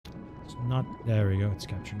not... There we go, it's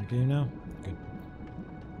capturing the game now. Good.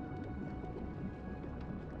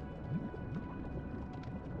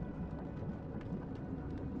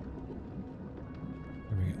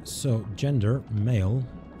 There we go. So, gender, male,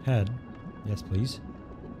 head. Yes, please.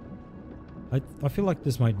 I feel like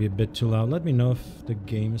this might be a bit too loud. Let me know if the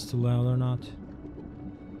game is too loud or not.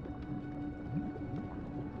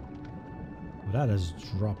 That has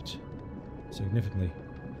dropped significantly.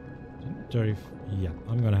 30. Yeah,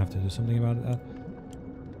 I'm gonna have to do something about that.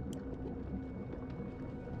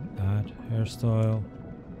 That hairstyle.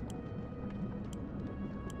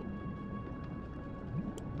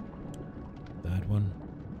 That one.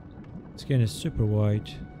 Skin is super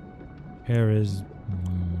white. Hair is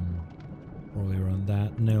probably around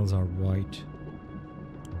that. Nails are white.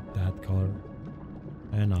 That color.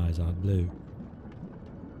 And eyes are blue.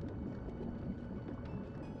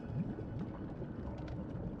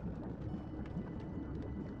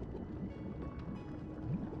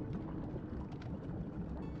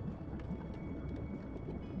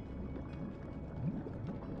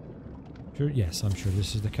 Sure, yes, I'm sure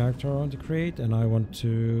this is the character I want to create, and I want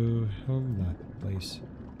to that place.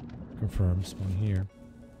 Confirm spawn here.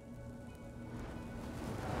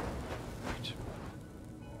 Right.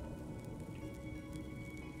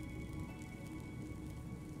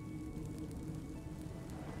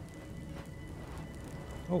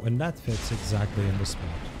 Oh, and that fits exactly in the spot.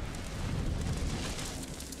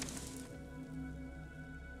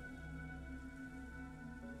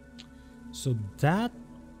 So that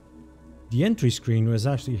the entry screen was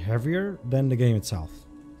actually heavier than the game itself.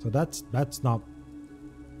 So that's not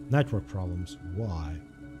network problems. Why?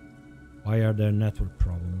 Why are there network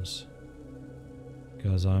problems?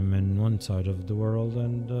 Because I'm in one side of the world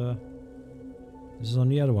and this is on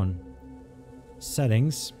the other one.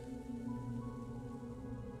 Settings.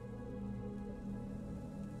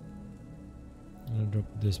 I'm gonna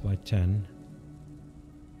drop this by 10.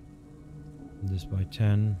 This by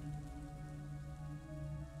 10.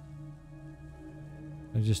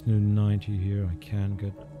 I just knew 90 here. I can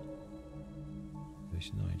get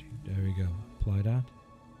this 90. There we go. Apply that.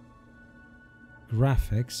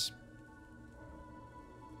 Graphics.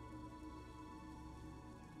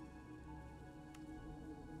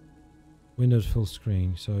 Windows full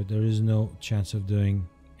screen. So there is no chance of doing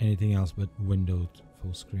anything else but Windows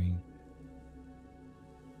full screen.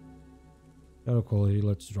 Shadow quality.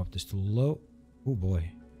 Let's drop this to low. Oh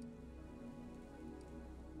boy.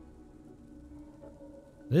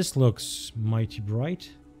 This looks mighty bright.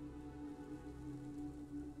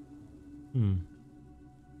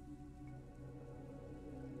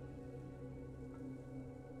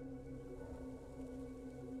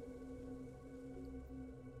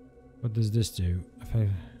 What does this do? If I...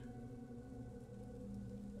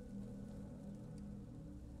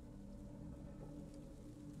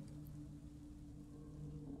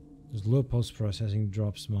 This low post-processing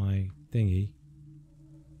drops my thingy.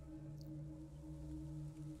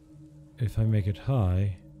 If I make it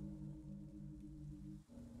high...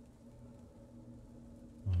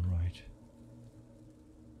 Alright.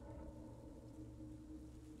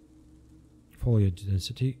 Foliage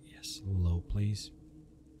density. Yes, low please.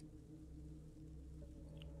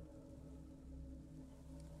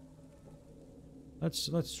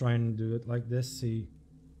 Let's try and do it like this. See.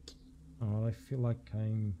 Oh, I feel like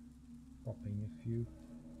I'm popping a few.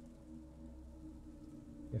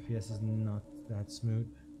 FPS is not that smooth.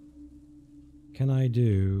 Can I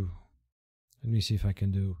do... Let me see if I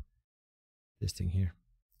can do this thing here.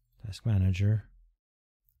 Task manager.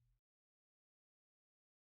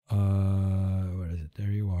 Where is it?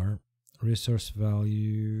 There you are. Resource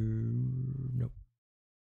value... Nope.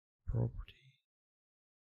 Property.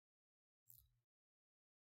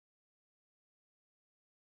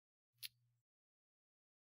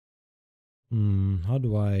 How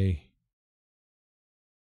do I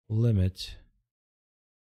limit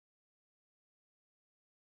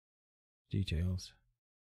details?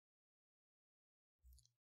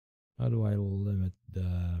 How do I limit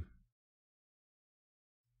the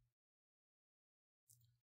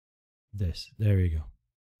this? There you go.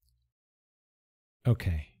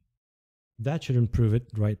 Okay. That should improve it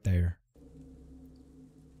right there.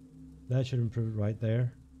 That should improve it right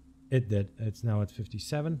there. It did. It's now at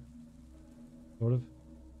 57. Sort of.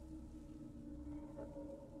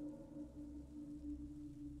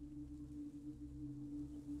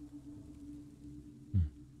 Hmm.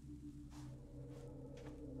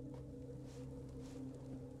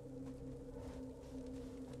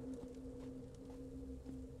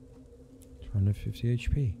 250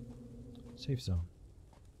 HP. Safe zone.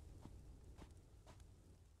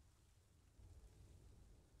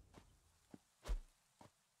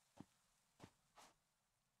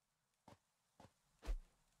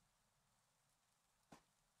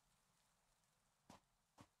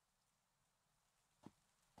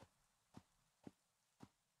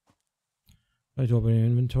 Try to open your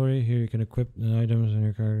inventory. Here you can equip the items on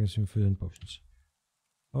your character using food and potions.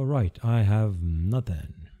 Alright, I have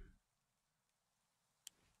nothing.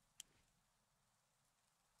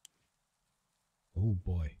 Oh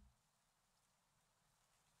boy.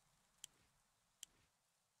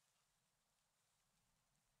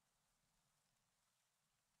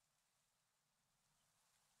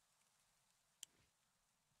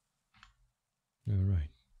 Alright.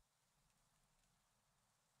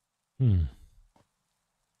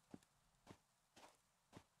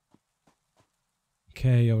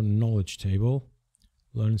 Okay, our knowledge table.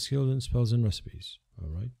 Learn skills and spells and recipes.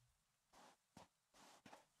 Alright.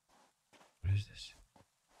 What is this?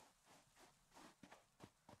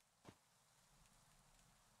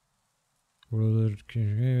 World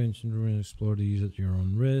can explore these at your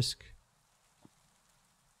own risk.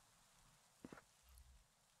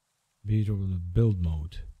 Beat over the build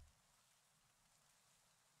mode.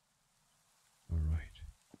 Alright.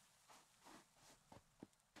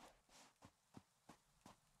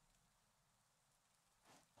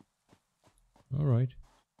 Alright.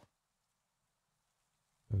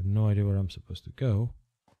 I have no idea where I'm supposed to go.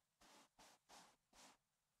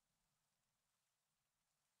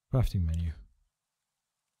 Crafting menu.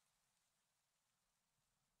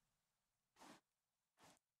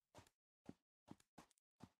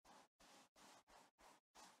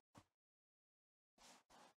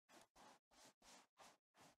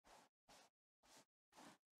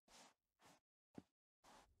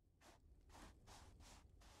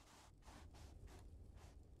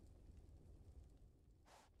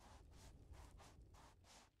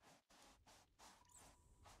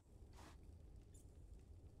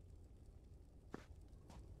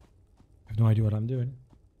 I have no idea what I'm doing.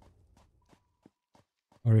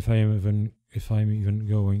 Or if I'm even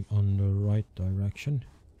going on the right direction.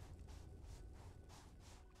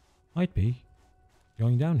 Might be.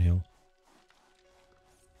 Going downhill.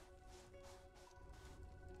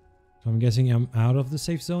 So I'm guessing I'm out of the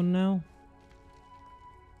safe zone now?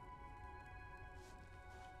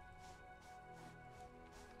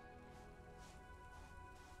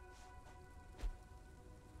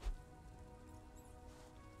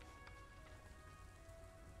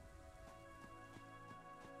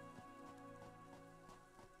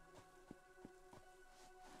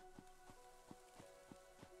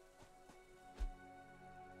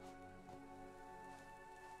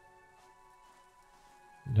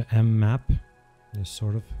 The M map is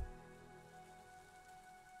sort of.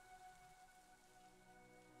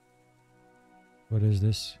 What is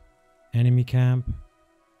this? Enemy camp.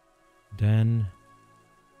 Den.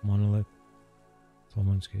 Monolith.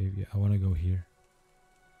 Someone's cave. Yeah, I want to go here.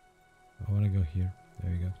 I want to go here.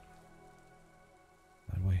 There you go.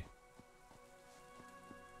 That way.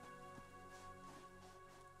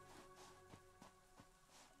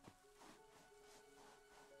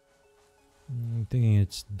 I'm thinking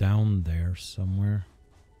it's down there somewhere.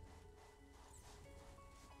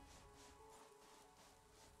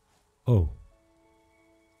 Oh.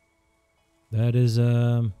 That is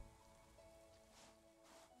Dire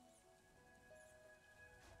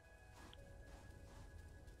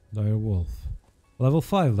Wolf. Level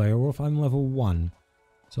 5 Dire Wolf, I'm level 1.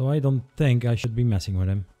 So I don't think I should be messing with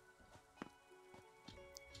him.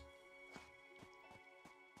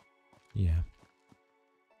 Yeah.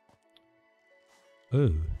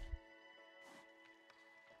 Oh.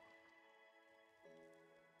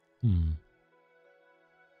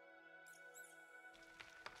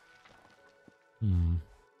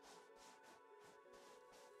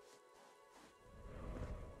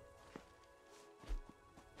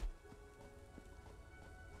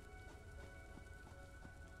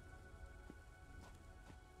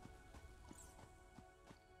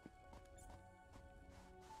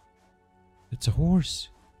 It's a horse.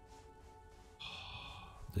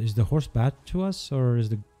 Is the horse bad to us, or is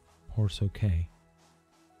the horse okay?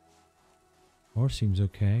 Horse seems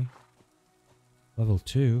okay. Level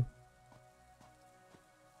 2.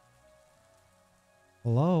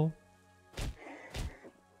 Hello?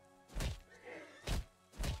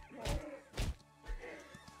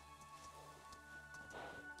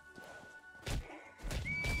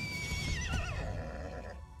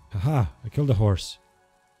 Haha, I killed the horse.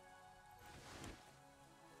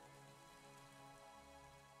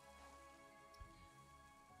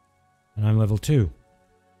 And I'm level 2.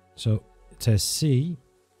 So it says C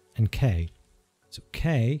and K. So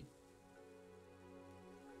K.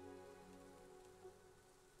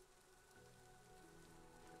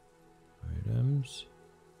 Items.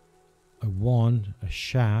 A wand, a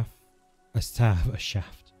shaft, a staff, a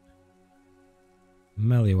shaft.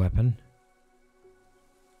 Melee weapon.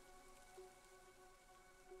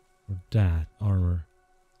 that armor.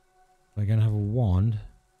 I can have a wand.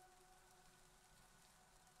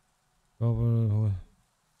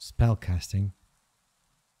 Spell casting.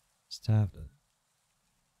 Staff.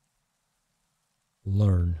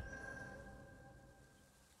 Learn.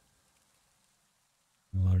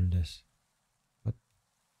 Learn this. What?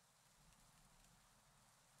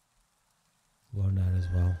 Learn that as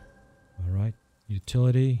well. Alright.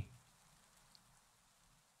 Utility.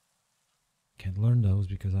 Can't learn those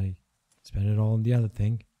because I spent it all on the other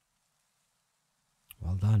thing.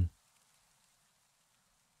 Well done.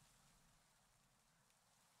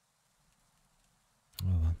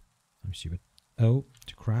 Hold on. I'm stupid. Oh,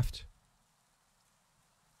 to craft.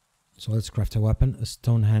 So let's craft a weapon. A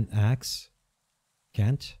stone hand axe.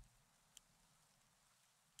 Can't.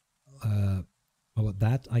 How about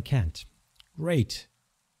that? I can't. Great.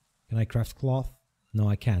 Can I craft cloth? No,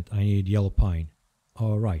 I can't. I need yellow pine.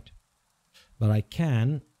 Alright. But I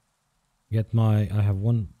can get my... I have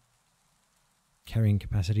one carrying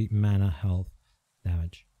capacity, mana, health,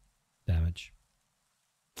 damage. Damage.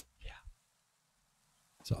 Yeah.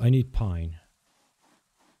 So I need pine.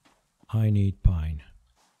 I need pine.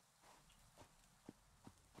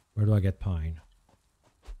 Where do I get pine?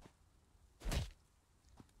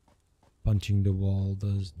 Punching the wall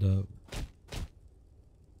does the...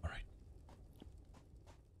 Alright.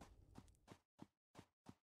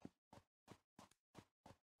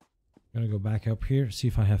 I'm gonna go back up here, see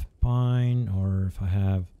if I have pine or if I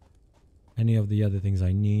have any of the other things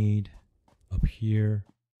I need up here.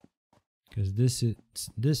 Because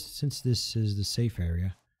since this is the safe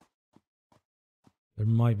area, there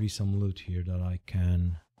might be some loot here that I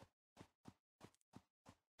can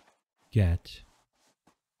get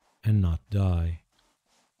and not die.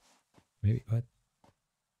 Maybe what?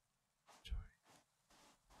 Sorry.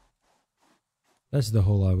 That's the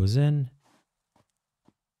hole I was in.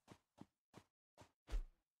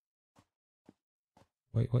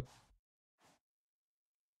 Wait, what?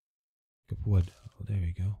 Pick up wood. Oh, there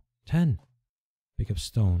you go. 10. Pick up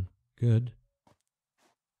stone. Good.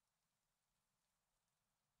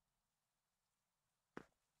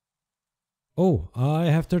 Oh, I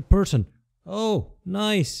have third person. Oh,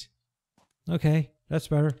 nice. Okay, that's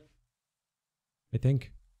better. I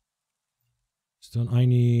think. Stone. I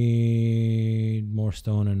need more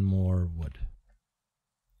stone and more wood.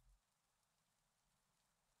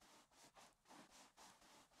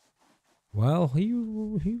 Well, he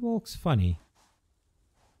walks funny.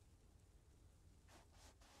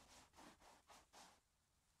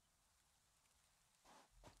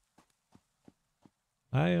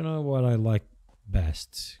 I don't know what I like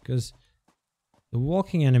best, because the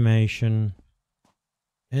walking animation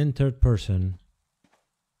in third person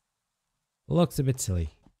looks a bit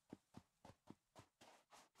silly.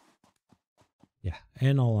 Yeah,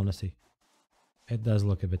 in all honesty, it does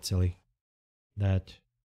look a bit silly. That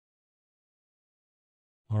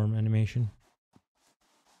arm animation.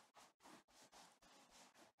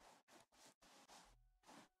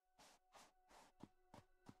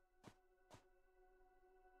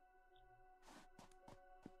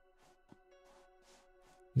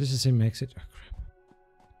 This is the same exit. Oh, crap.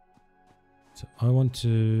 So I want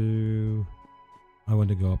to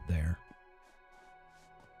go up there.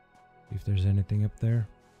 If there's anything up there.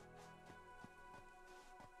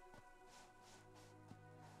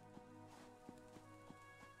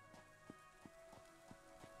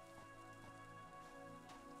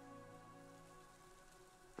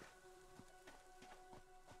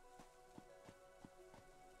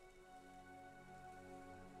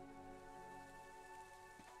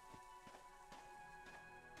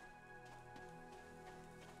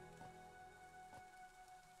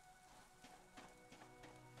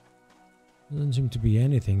 Doesn't seem to be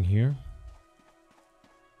anything here.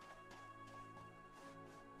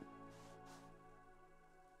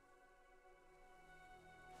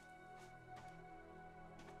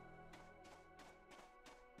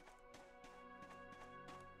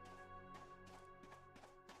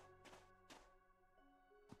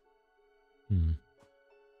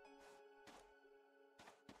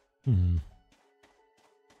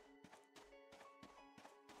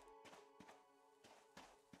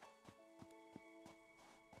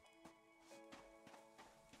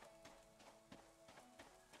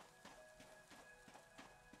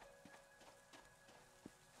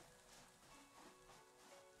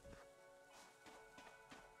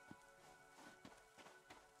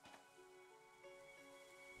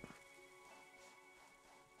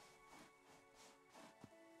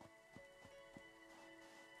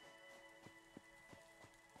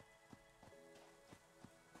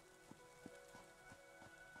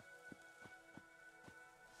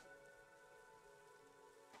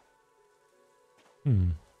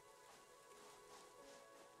 Hmm.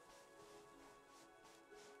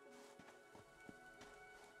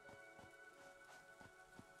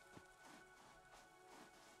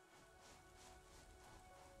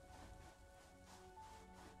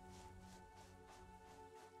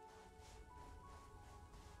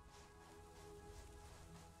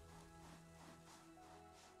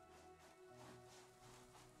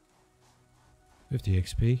 $50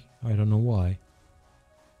 XP. I don't know why.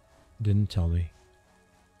 Didn't tell me.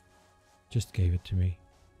 Just gave it to me.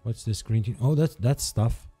 What's this green thing? Oh, that's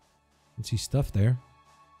stuff. I can see stuff there.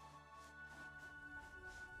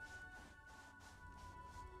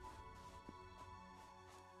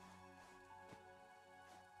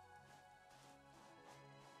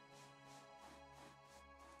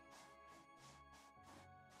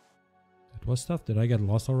 That was stuff. Did I get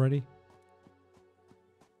lost already?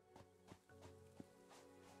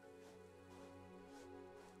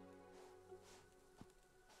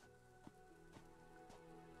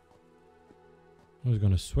 I was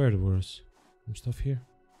gonna swear there was some stuff here.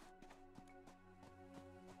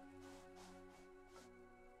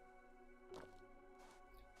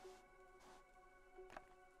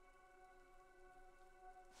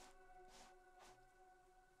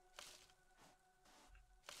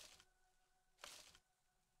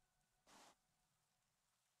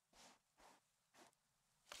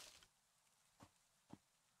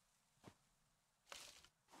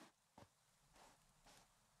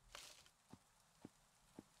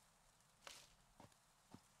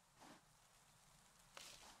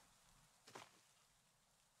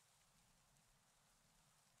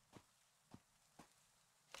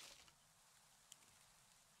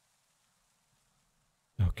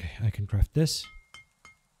 Okay, I can craft this.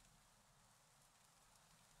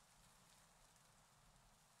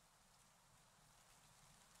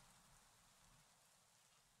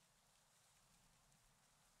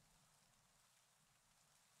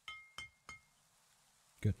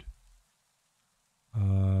 Good.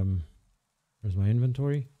 Where's my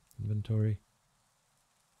inventory? Inventory.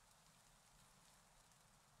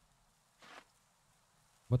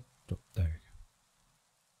 What? Oh, there you go.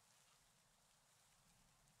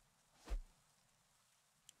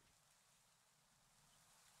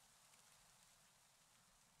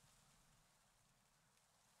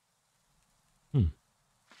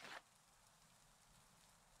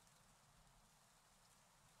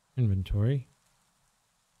 Inventory.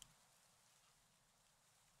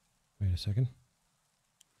 Wait a second.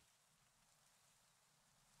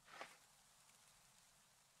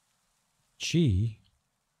 G?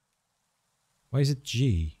 Why is it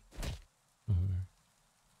G? Oh,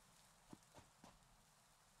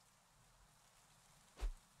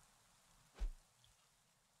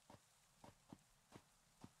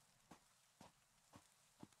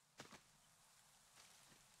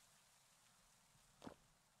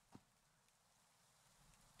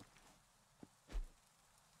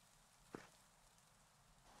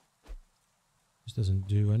 this doesn't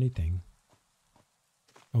do anything.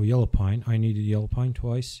 Oh, yellow pine. I needed yellow pine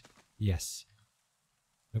twice. Yes.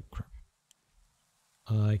 Oh, crap.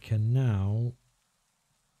 I can now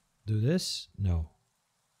do this? No.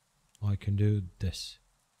 I can do this.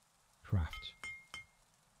 Craft.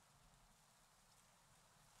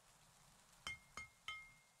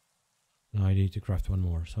 Now I need to craft one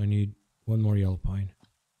more. So I need one more yellow pine.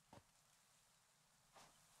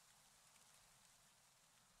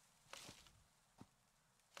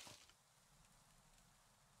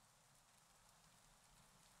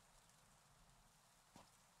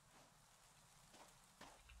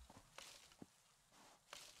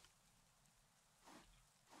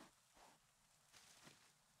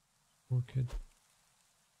 Orchid.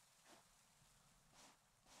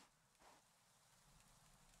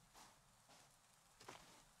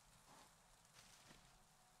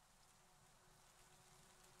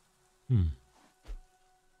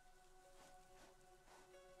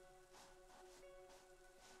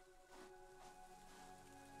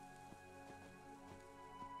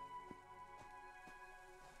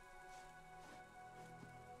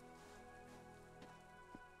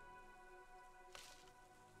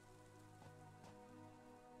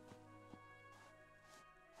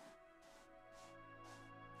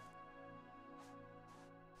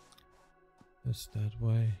 That's that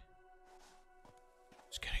way.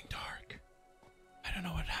 It's getting dark. I don't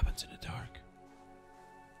know what happens in the dark.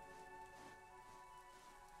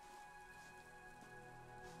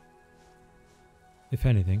 If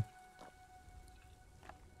anything.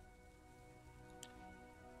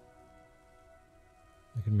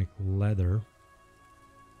 I can make leather.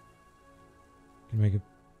 I can make a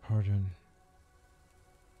pattern.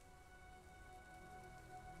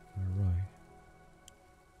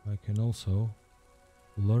 I can also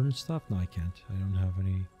learn stuff. No, I can't. I don't have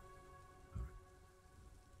any.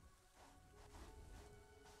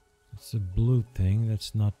 It's a blue thing.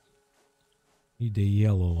 That's not. Need the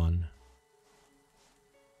yellow one.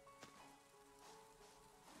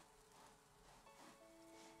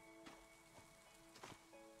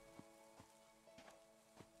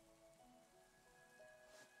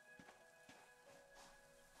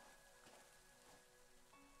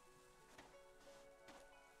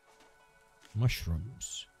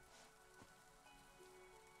 Mushrooms.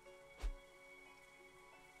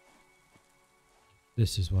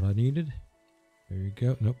 This is what I needed. There you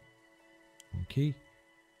go. Nope. Okay.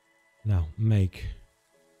 Now make.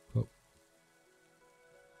 Oh.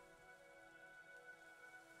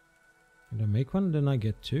 Did I make one? Then I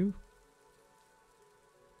get two.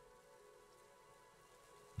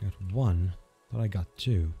 Got one, but I got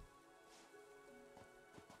two.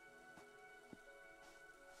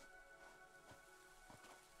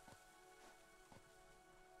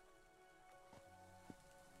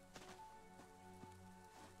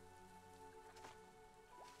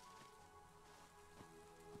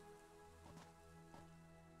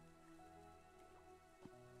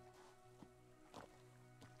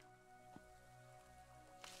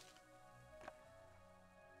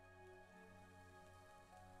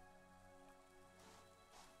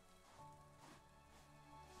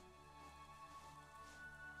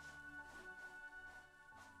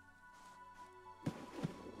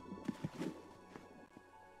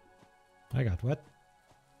 I got wet.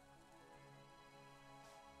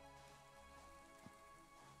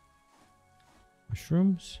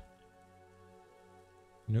 Mushrooms?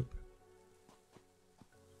 Nope.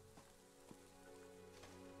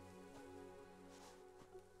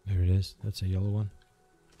 There it is. That's a yellow one.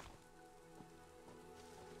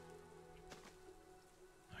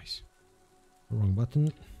 Nice. Wrong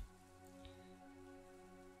button.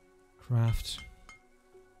 Craft.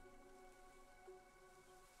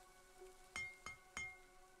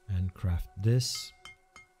 And craft this.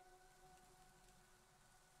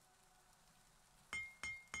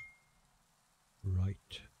 Right.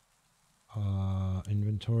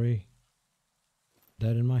 Inventory.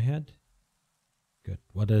 That in my head. Good.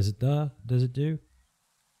 What does it do? Does it do?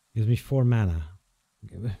 Gives me 4 mana.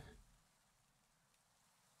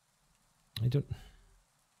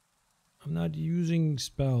 I'm not using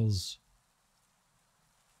spells.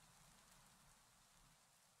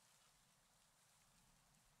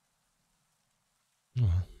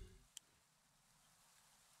 Oh.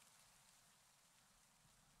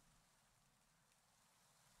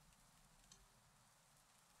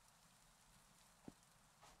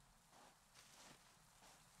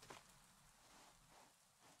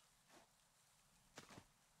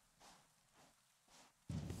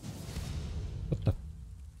 What the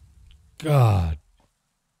God?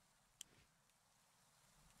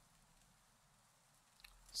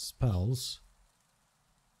 Spells.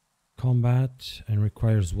 Combat and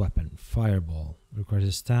requires weapon. Fireball. Requires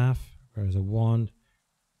a staff. Requires a wand.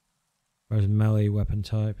 Requires melee weapon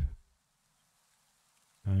type.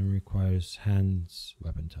 And requires hands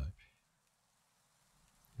weapon type.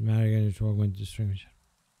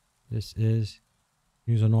 This is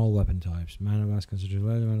used on all weapon types. Mana blast considers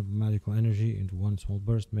magical energy into one small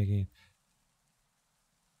burst, making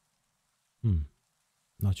it.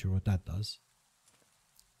 Not sure what that does.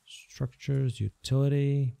 Structures,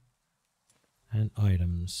 utility, and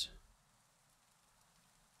items.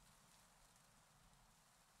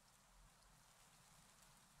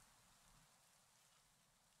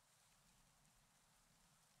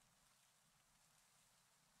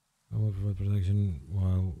 I will provide protection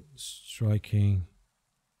while striking.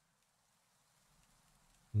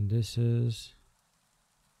 And this is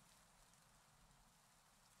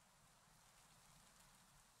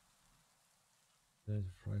that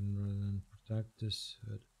frighten rather than protect this.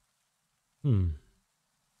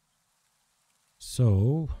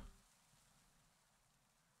 So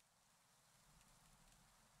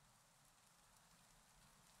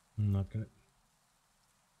I'm not gonna.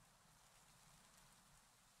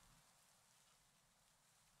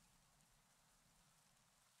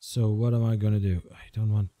 So what am I gonna do? I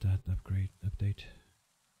don't want that update.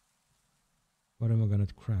 What am I gonna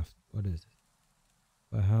craft? What is it?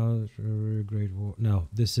 By how great war? No,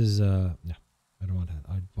 this is no, I don't want that.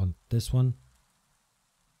 I want this one.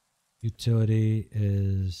 Utility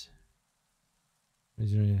is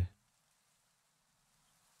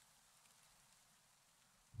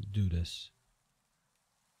do this.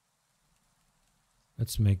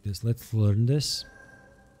 Let's make this. Let's learn this.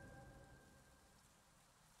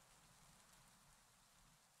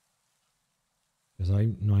 Because I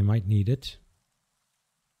know I might need it.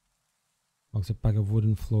 Box a pack of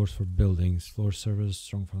wooden floors for buildings. Floor service,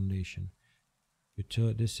 strong foundation.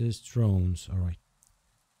 This is drones. Alright.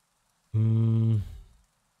 I'm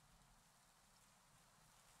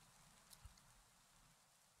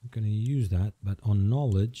gonna use that, but on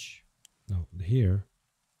knowledge, no, here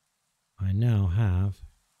I now have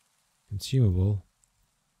consumable.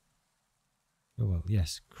 Oh well,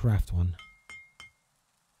 yes, craft one.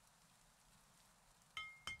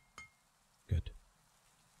 Good.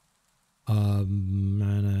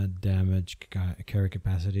 Mana damage, carry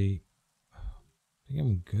capacity. I think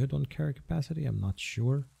I'm good on carry capacity. I'm not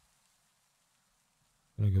sure.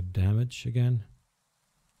 Gonna go damage again.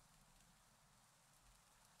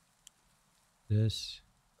 This.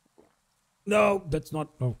 No, that's not.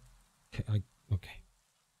 Oh, okay. Okay.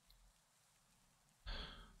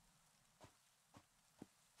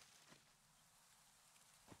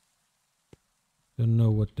 Don't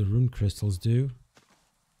know what the rune crystals do,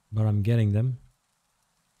 but I'm getting them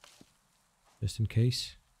just in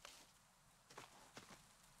case.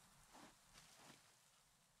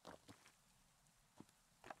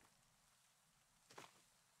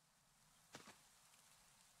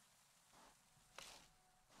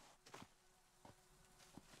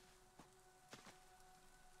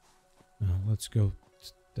 Now let's go.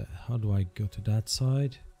 How do I go to that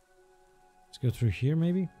side? Let's go through here,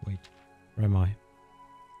 maybe. Wait, where am I?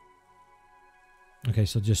 Okay,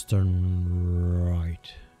 so just turn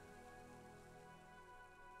right.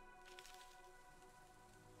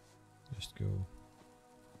 Just go.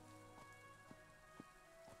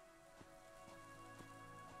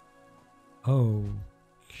 Oh.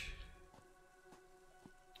 I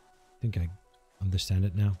think I understand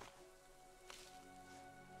it now.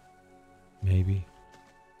 Maybe.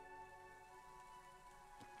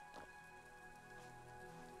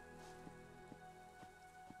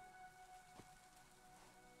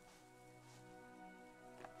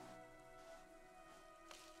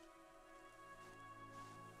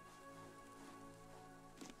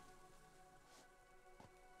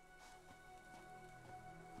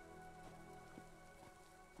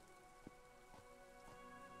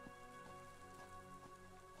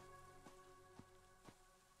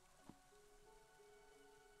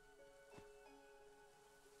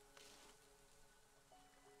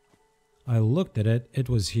 I looked at it, it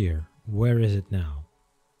was here. Where is it now?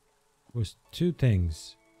 It was two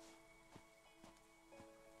things.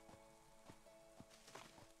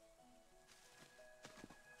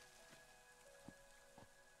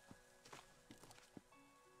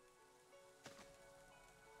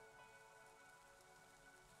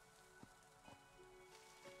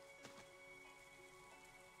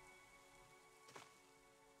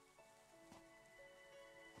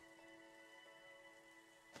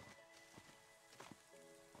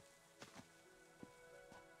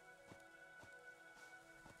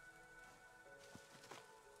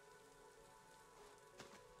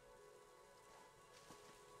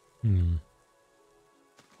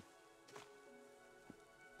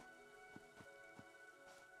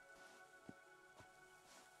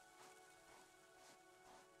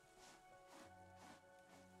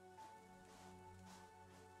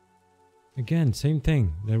 Again, same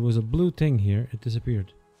thing. There was a blue thing here. It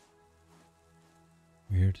disappeared.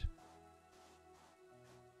 Weird.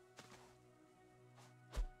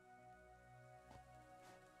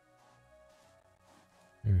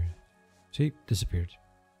 There. See? Disappeared.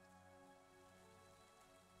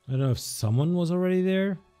 I don't know if someone was already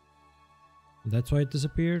there. That's why it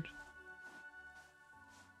disappeared.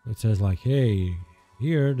 It says like, hey,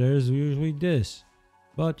 here, there's usually this.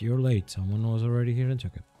 But you're late. Someone was already here and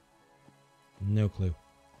took it. No clue.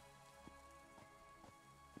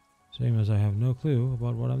 Same as I have no clue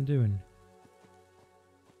about what I'm doing.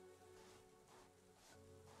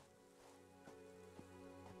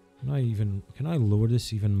 Can I lower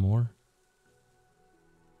this even more?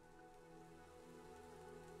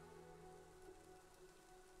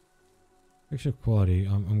 Picture quality,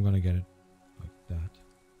 I'm gonna get it like that.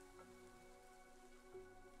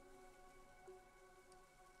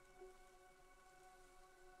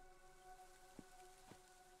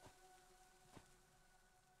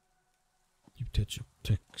 Keep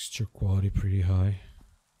texture quality pretty high.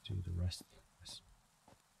 Do the rest. Yes.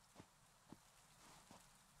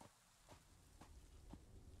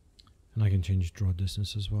 And I can change draw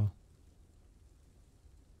distance as well.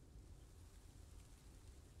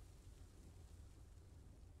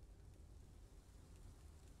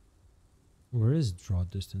 Where is draw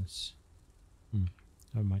distance?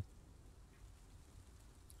 Never mind.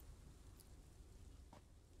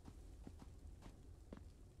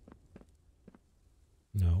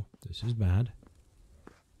 This is bad.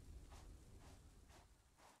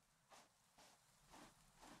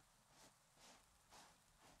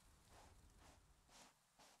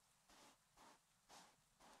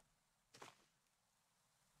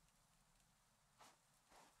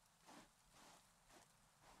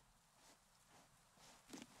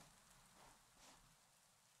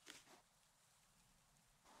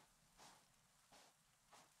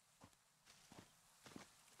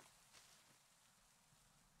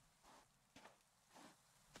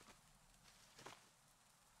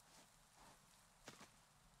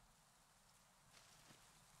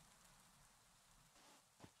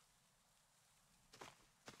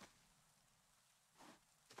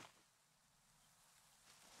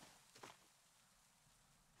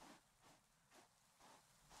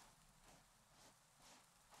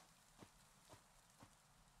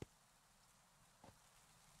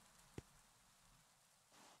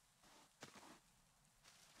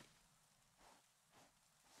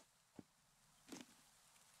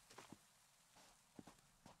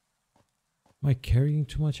 Am I carrying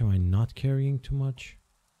too much? Am I not carrying too much?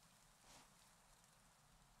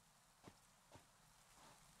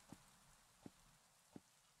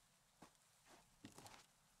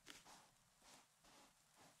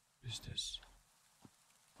 What is this?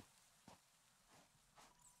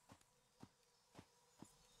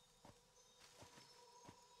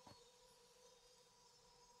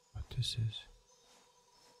 What this is?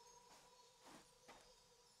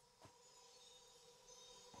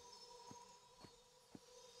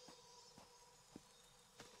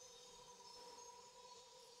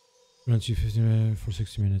 Runs you 15 for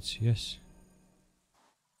 60 minutes, yes.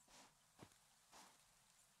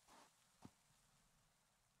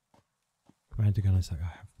 Command to gun is like, I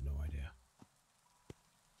have no idea.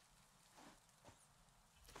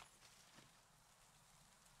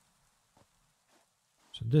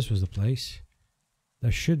 So this was the place.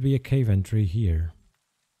 There should be a cave entry here.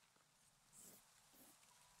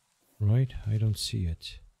 Right? I don't see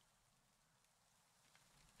it.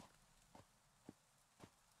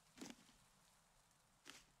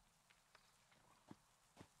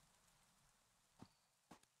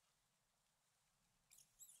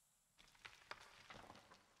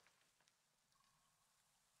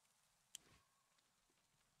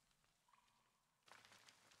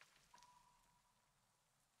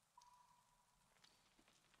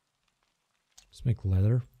 Let's make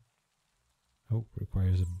leather. Oh,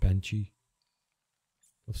 requires a benchy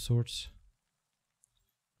of sorts.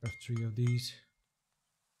 Craft 3 of these.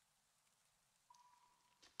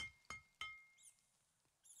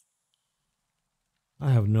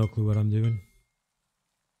 I have no clue what I'm doing.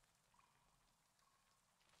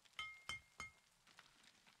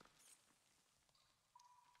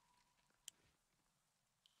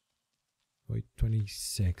 Wait,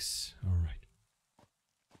 26. All right.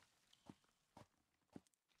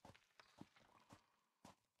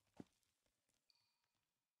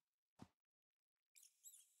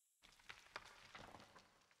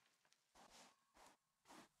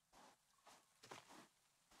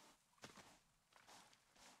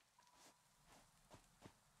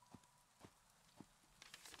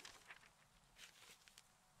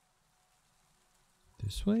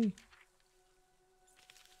 This way?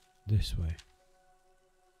 This way.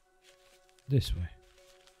 This way.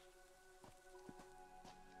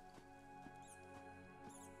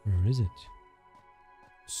 Where is it?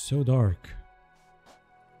 So dark.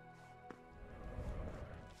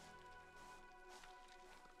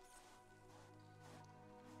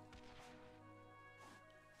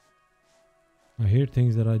 I hear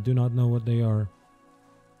things that I do not know what they are.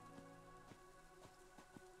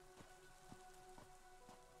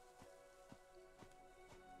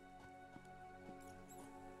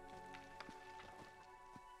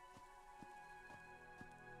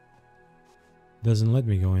 Doesn't let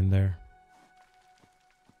me go in there.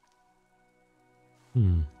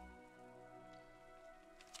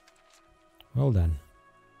 Well then.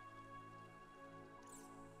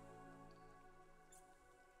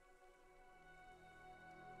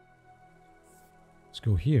 Let's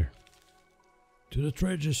go here. To the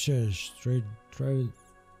treasure chest.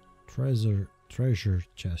 Treasure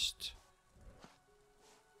chest.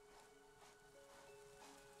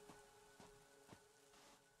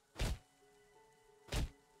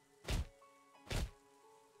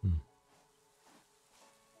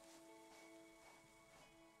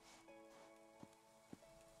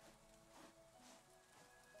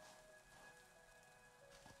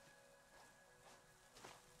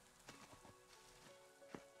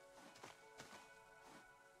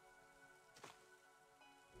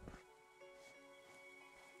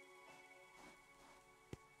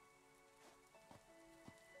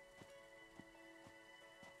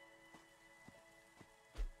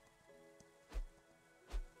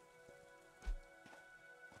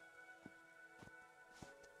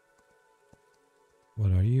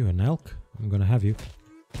 What are you, an elk? I'm gonna have you.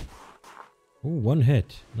 Oh, one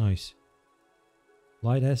hit. Nice.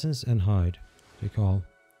 Light essence and hide. Take all.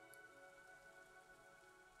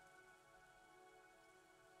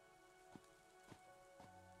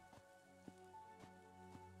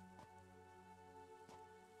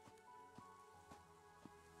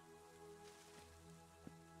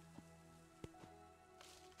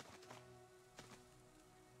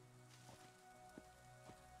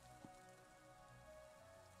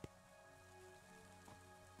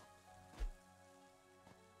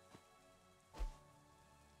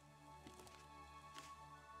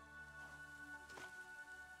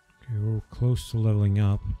 Okay, we're close to leveling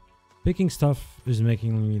up. Picking stuff is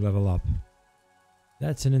making me level up.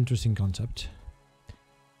 That's an interesting concept.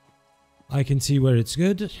 I can see where it's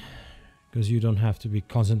good, because you don't have to be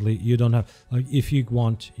constantly, you don't have, like, if you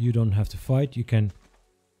want, you don't have to fight, you can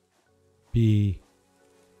be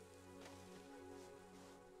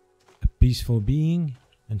a peaceful being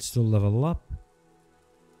and still level up.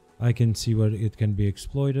 I can see where it can be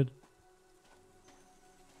exploited.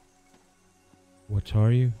 What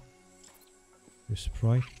are you? You're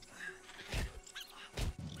sprite.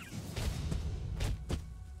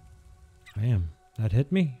 I am. That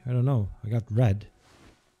hit me? I don't know. I got red.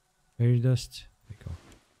 Fairy dust. There you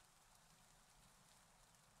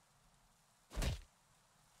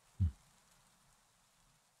go.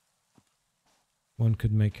 One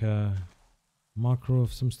could make a macro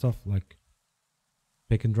of some stuff like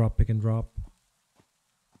pick and drop, pick and drop.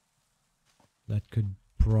 That could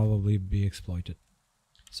probably be exploited.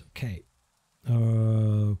 It's okay.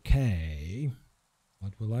 Okay.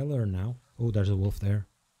 What will I learn now? Oh, there's a wolf there.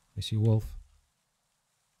 I see a wolf.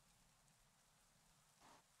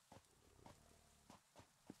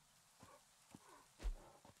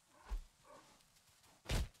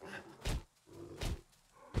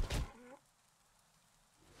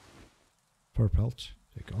 Fur pelt.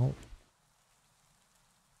 Take all.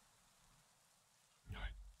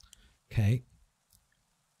 Okay.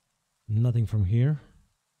 Nothing from here.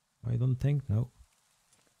 I don't think. No.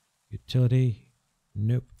 Utility.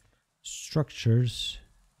 Nope. Structures.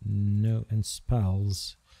 No. And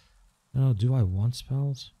spells. Oh, do I want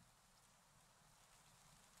spells?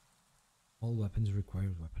 All weapons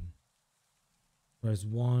require weapon. Whereas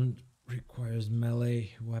wand requires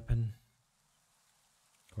melee weapon.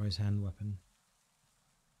 Requires hand weapon.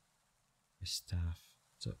 A staff.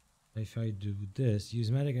 So if I do this,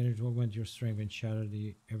 use magic energy to augment your strength and shatter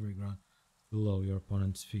the every ground below your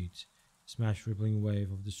opponent's feet. Smash rippling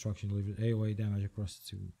wave of destruction delivers AoE damage across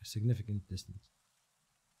to a significant distance.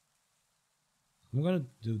 I'm gonna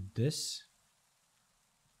do this.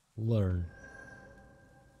 Learn.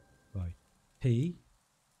 Right. P.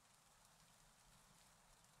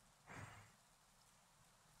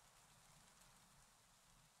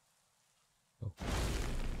 Oh.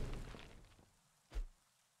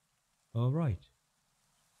 All right.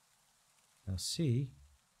 Now C.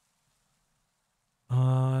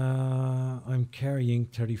 I'm carrying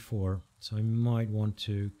 34, so I might want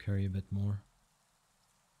to carry a bit more.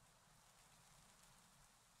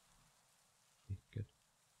 Okay, good.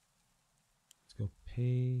 Let's go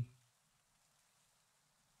P.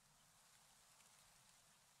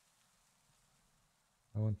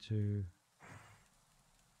 I want to...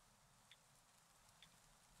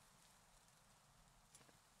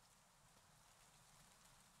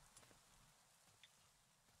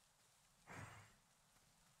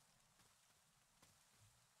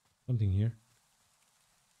 something here.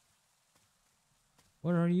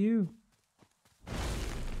 What are you?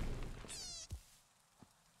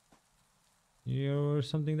 You're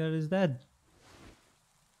something that is dead.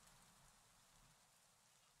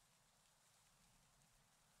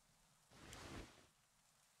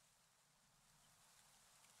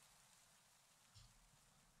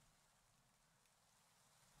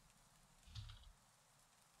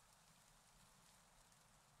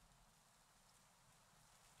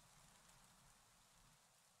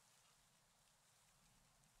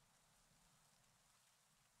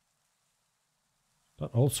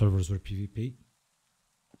 But all servers were PvP.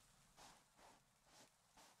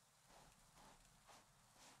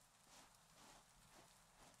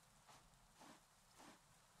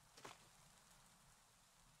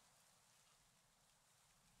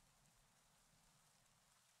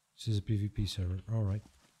 This is a PvP server. All right.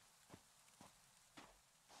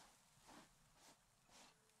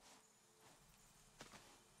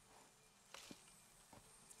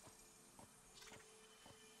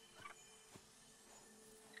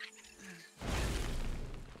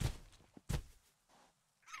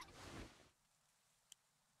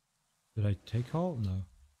 Did I take all? No.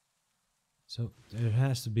 So there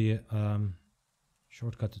has to be a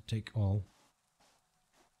shortcut to take all.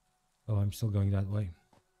 Oh, I'm still going that way.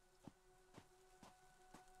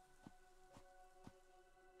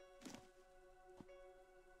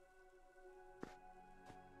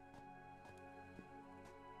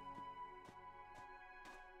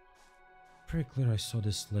 Pretty clear I saw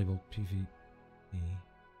this labeled PvE.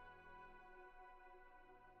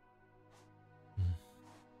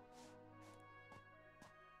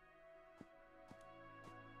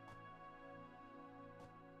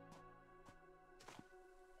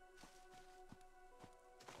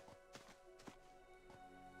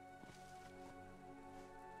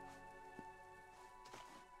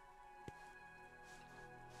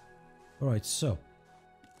 Alright, so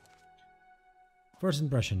first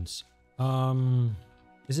impressions.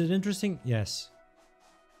 Is it interesting? Yes.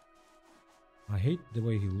 I hate the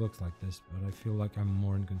way he looks like this, but I feel like I'm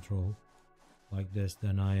more in control like this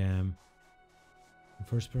than I am in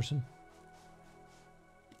first person.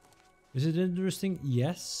 Is it interesting?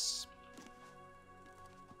 Yes.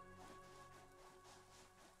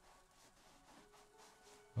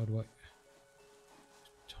 How do I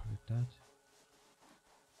target that?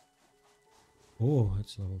 Oh,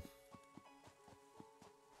 it's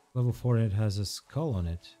level 4 and it has a skull on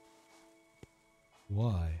it.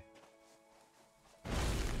 Why?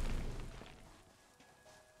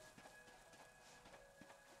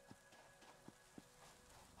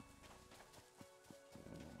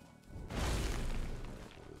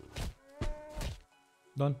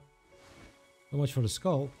 Done. So much for the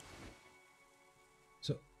skull.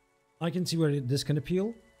 So I can see where this can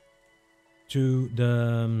appeal to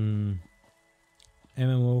the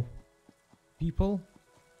MMO people.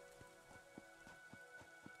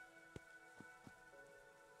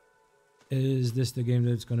 Is this the game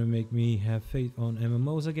that's gonna make me have faith on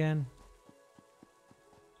MMOs again?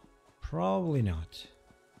 Probably not.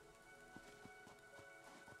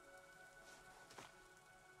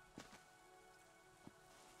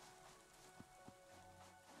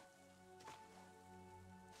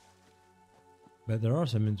 But there are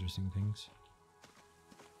some interesting things.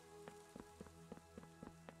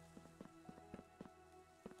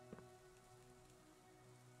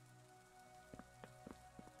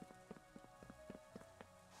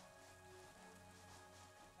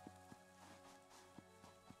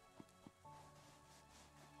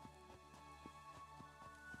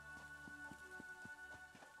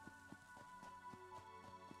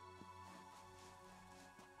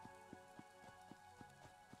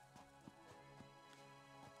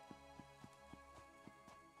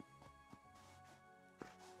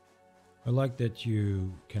 I like that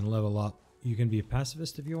you can level up. You can be a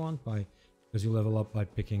pacifist if you want, because you level up by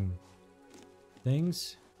picking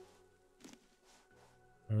things.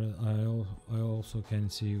 I also can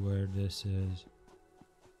see where this is,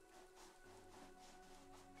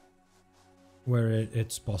 where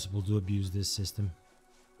it's possible to abuse this system.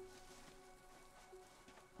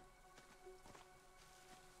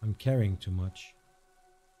 I'm carrying too much.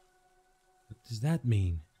 What does that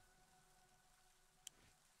mean?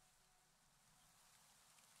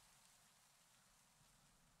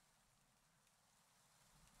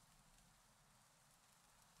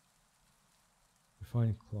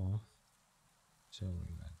 Refined cloth, selling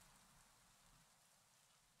that.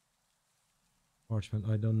 Parchment.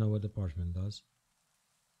 I don't know what the parchment does.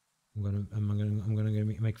 I'm gonna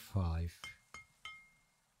make 5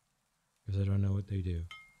 because I don't know what they do.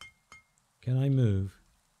 Can I move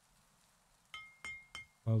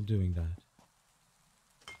while doing that?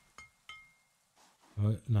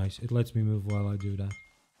 Oh, nice. It lets me move while I do that.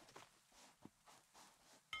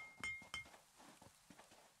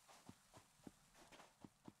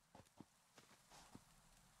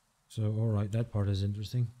 So, alright, that part is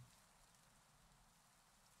interesting.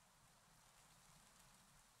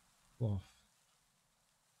 Cloth.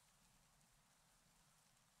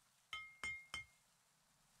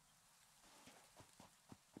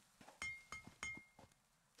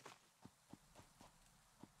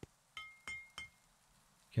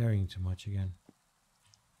 Carrying too much again.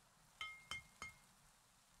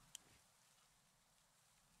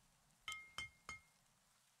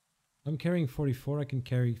 I'm carrying 44, I can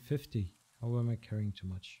carry 50. How am I carrying too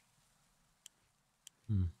much?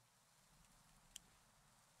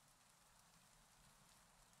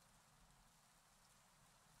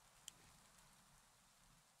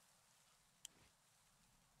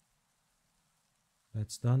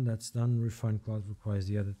 That's done, that's done. Refined cloth requires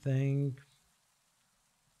the other thing.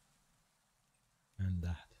 And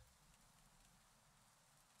that.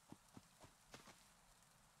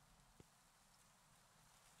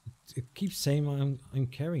 It keeps saying I'm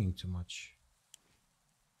carrying too much.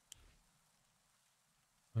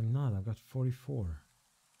 I'm not. I've got 44.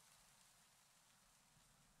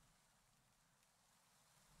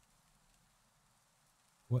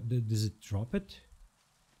 What does it drop it?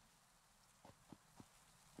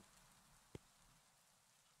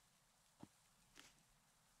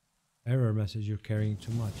 Error message, you're carrying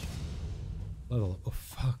too much. Level up. Oh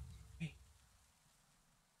fuck me.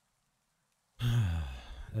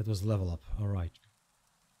 That was level up. Alright.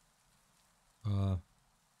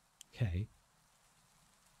 Okay.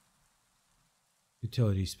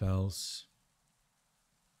 Utility spells.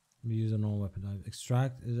 We use on all weapon types.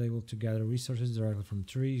 Extract is able to gather resources directly from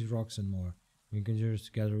trees, rocks, and more. We can use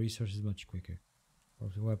to gather resources much quicker.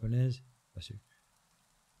 What the weapon is? Bless you.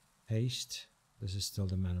 Haste. This is still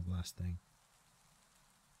the mana blast thing.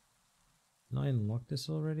 Did I unlock this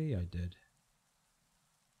already? I did.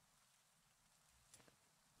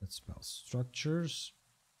 Let's spell structures.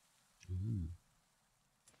 Ooh.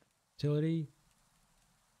 Utility.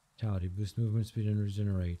 Vitality. Boost movement speed and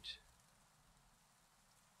regenerate.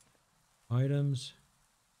 Items.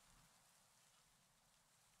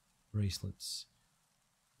 Bracelets.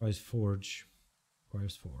 Requires forge.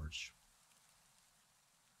 Requires forge.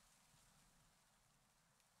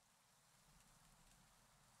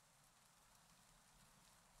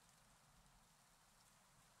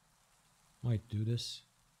 Might do this.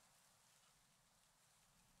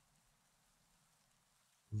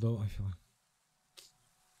 Though I feel like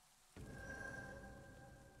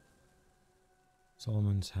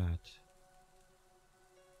Solomon's hat.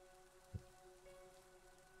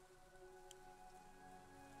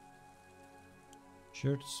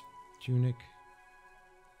 Shirts, tunic,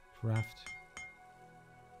 craft.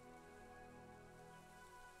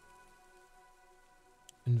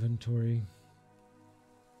 Inventory.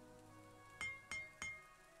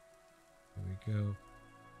 There we go.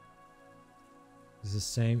 It's the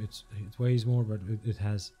same, it weighs more, but it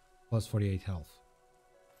has plus 48 health.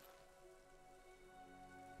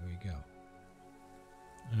 There we go.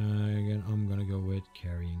 Again, I'm gonna go with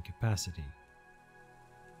carrying capacity.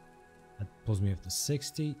 That pulls me up to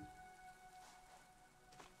 60.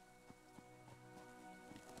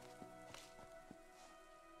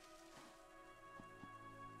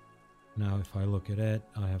 Now if I look at it,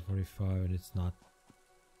 I have 45 and it's not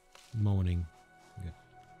moaning. Good.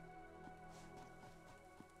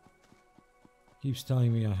 Keeps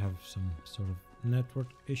telling me I have some sort of network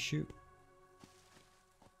issue.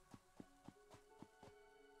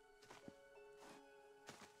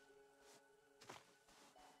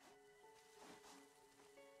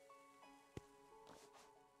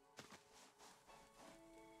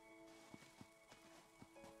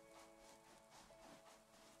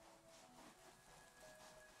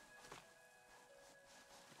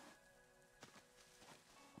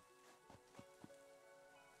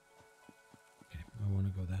 I want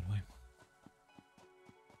to go that way.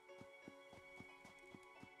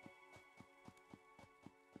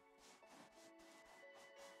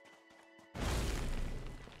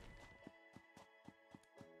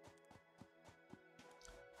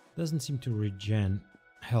 Doesn't seem to regen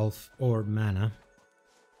health or mana.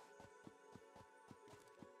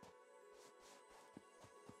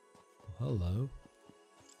 Hello.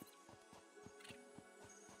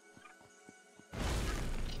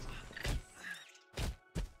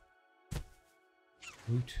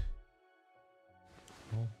 Root.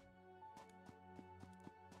 Oh.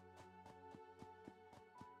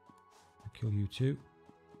 I'll kill you too.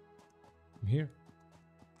 I'm here.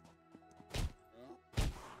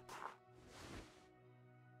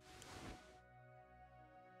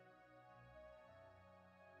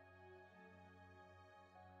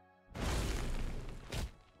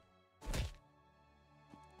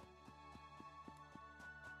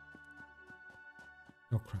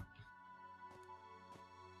 Oh crap.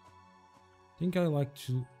 I think I like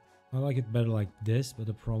it better like this, but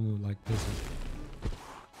the problem with like this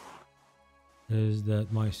is that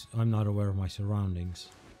I'm not aware of my surroundings.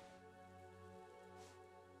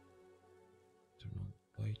 Turn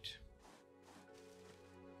on light.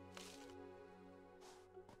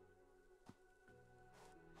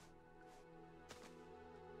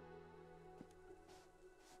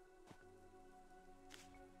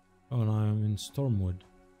 Oh, and I'm in Stormwood.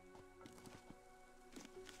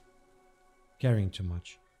 Carrying too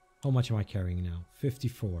much. How much am I carrying now?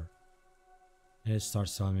 54. And it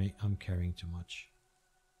starts telling me I'm carrying too much.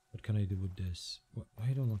 What can I do with this? What?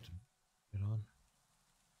 I don't want to put it on.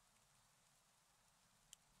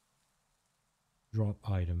 Drop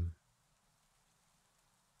item.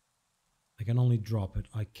 I can only drop it.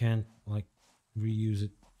 I can't like reuse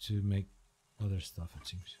it to make other stuff, it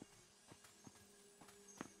seems.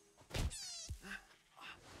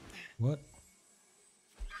 What?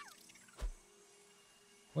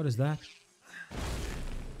 What is that?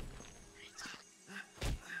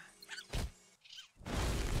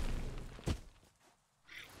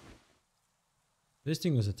 This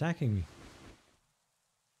thing was attacking me.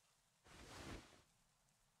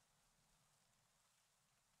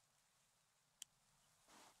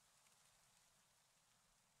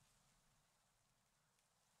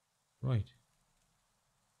 Right.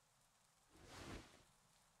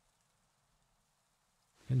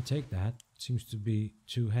 Can take that. Seems to be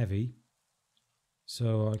too heavy.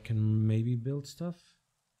 So I can maybe build stuff.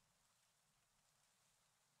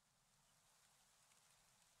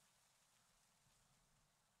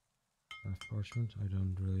 Craft parchment. I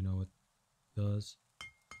don't really know what it does.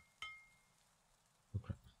 Oh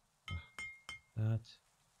crap. That.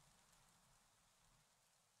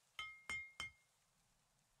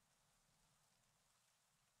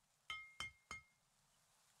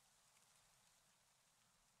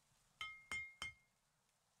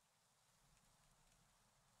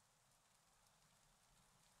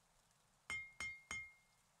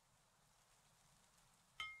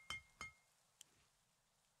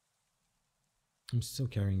 I'm still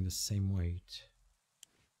carrying the same weight.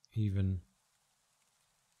 Even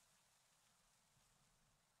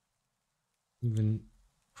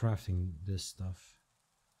crafting this stuff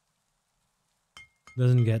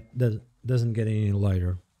doesn't get any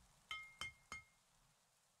lighter.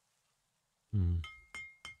 Hmm.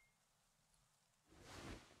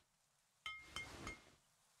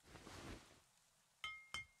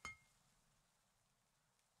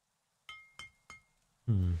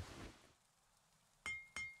 Hmm.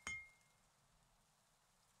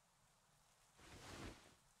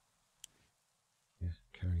 Yeah,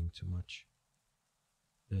 carrying too much.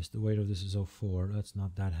 The weight of this is 04. That's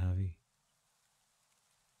not that heavy.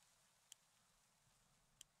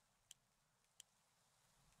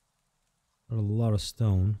 A lot of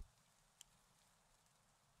stone.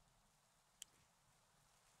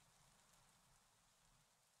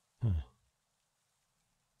 Huh.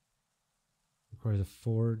 Requires a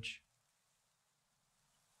forge.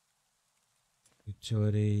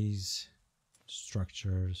 Utilities.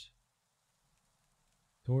 Structures.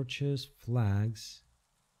 Torches. Flags.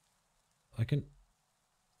 I can...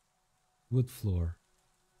 Wood floor.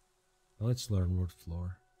 Well, let's learn wood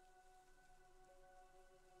floor.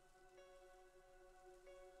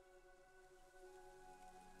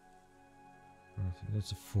 Perfect.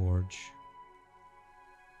 That's a forge.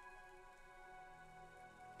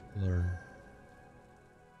 Learn.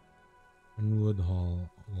 And wood hall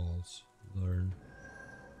walls. Learn.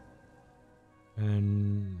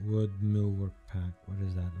 And wood millwork pack. What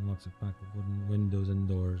is that? Unlocks a pack of wooden windows and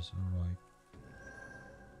doors. Alright.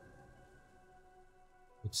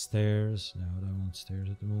 With stairs. No, I don't want stairs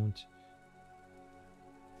at the moment.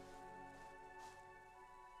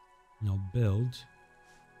 Now build.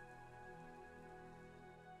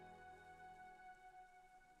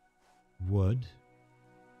 Wood.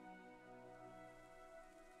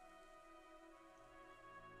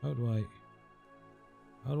 How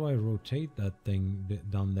do I rotate that thing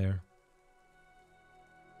down there?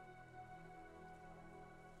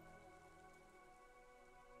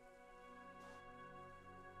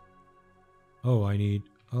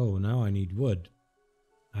 Oh, now I need wood.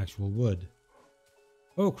 Actual wood.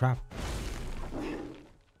 Oh, crap.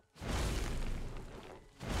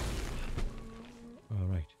 All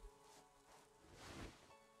right.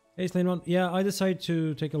 Hey, Slane1. Yeah, I decided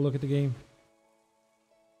to take a look at the game.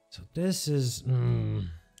 So this is... I'm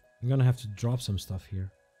gonna have to drop some stuff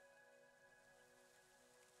here.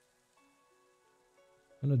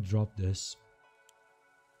 I'm gonna drop this.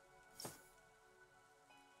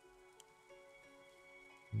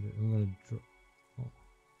 I'm gonna drop...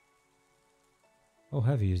 How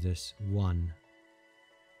heavy is this? 1.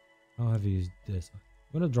 How heavy is this?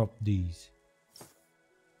 I'm gonna drop these.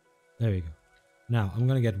 There you go. Now, I'm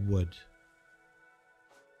gonna get wood.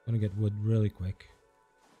 I'm gonna get wood really quick.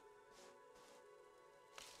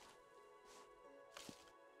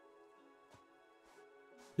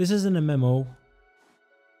 This is an MMO.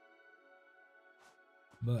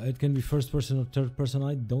 But it can be first person or third person.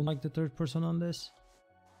 I don't like the third person on this.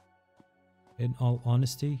 In all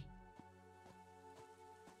honesty.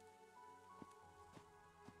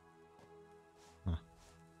 Huh.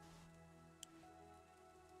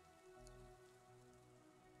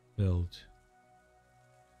 Build.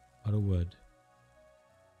 Out of wood.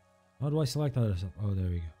 How do I select other stuff? Oh, there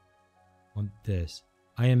we go. Want this.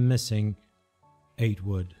 I am missing 8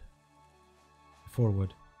 wood. 4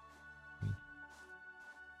 wood.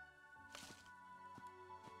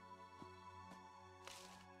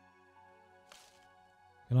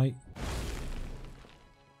 Can I?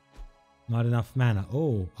 Not enough mana.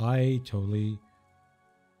 Oh, I totally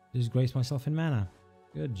disgraced myself in mana.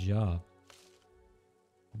 Good job.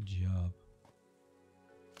 Good job.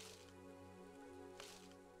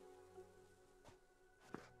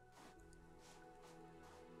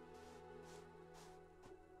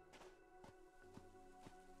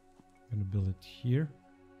 Gonna build it here.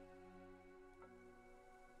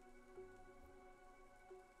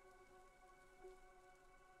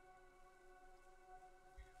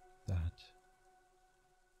 That.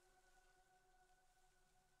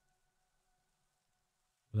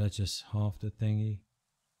 That's just half the thingy.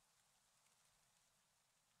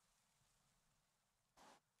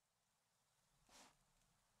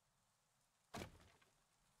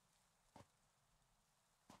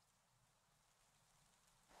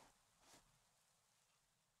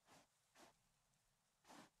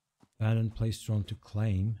 Abandoned place throne to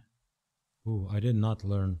claim. Ooh, I did not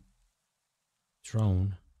learn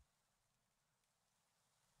throne.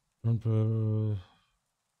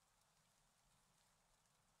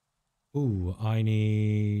 Ooh, I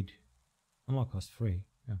need unlock cost free.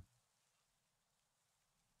 Yeah.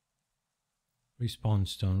 Respawn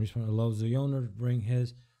stone. Respawn allows the owner to bring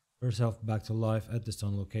his herself back to life at the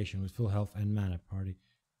stone location with full health and mana. Party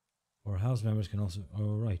or house members can also.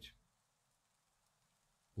 Oh, right.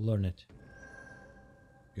 Learn it.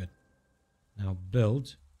 Good. Now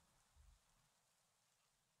build.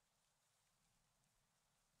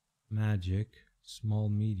 Magic. Small,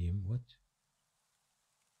 medium. What?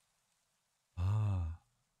 Ah.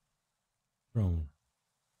 Throne.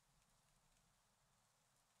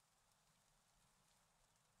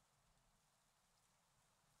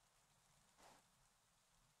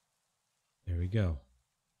 There we go.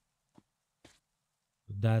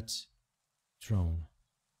 That's throne.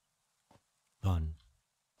 Done.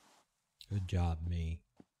 Good job, me.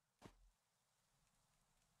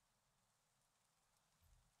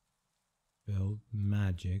 Build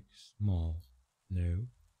magic. Small. No.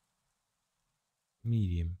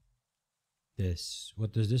 Medium. This.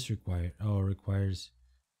 What does this require? Oh, requires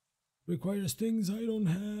things I don't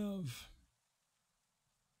have.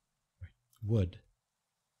 Wood.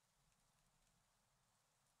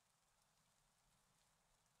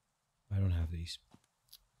 I don't have these.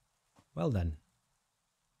 Well then.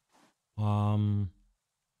 I'm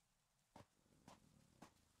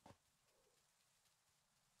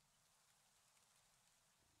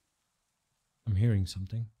hearing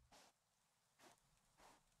something.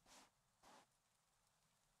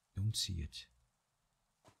 Don't see it.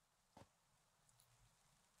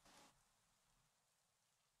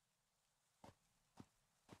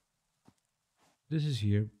 This is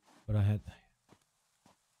here, but I had...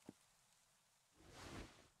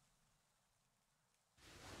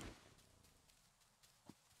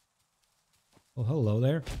 Oh, hello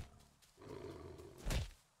there.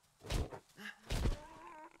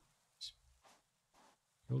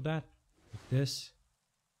 Kill that. Like this.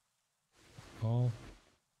 Call.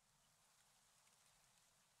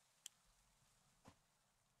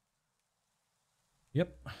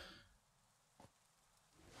 Yep.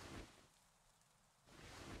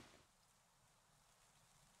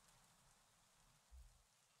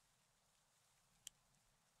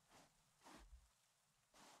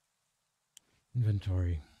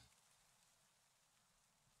 Inventory.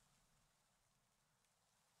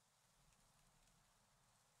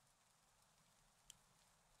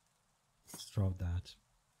 Let's drop that.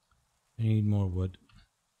 I need more wood.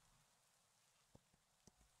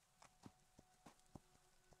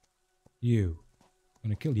 You. I'm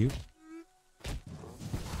gonna kill you.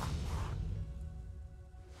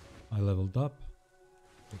 I leveled up.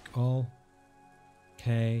 Pick all.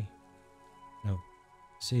 K. No.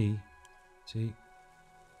 C. See,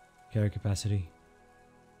 carry capacity.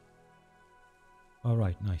 All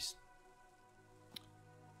right, nice.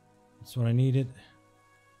 That's what I needed.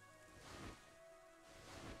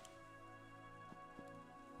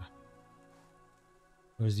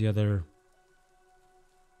 Where's the other?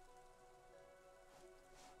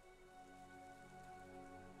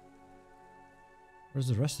 Where's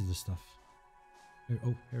the rest of the stuff? Here,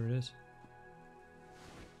 oh, here it is.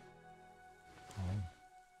 Oh.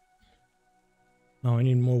 Now I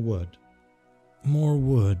need more wood. More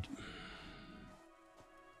wood.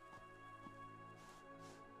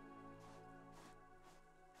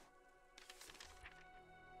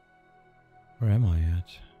 Where am I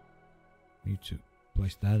at? Need to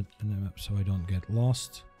place that in the map so I don't get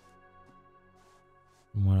lost.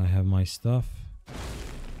 And when I have my stuff.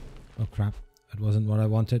 Oh crap, that wasn't what I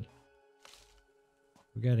wanted.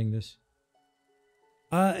 Forgetting this.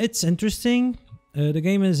 It's interesting. The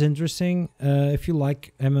game is interesting. If you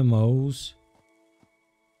like MMOs,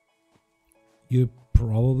 you'd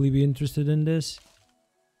probably be interested in this.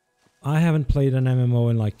 I haven't played an MMO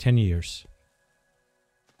in like 10 years.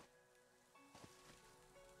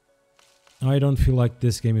 I don't feel like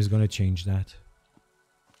this game is going to change that.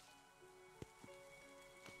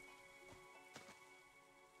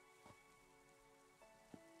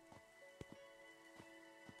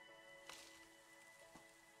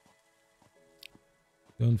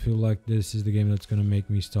 Don't feel like this is the game that's going to make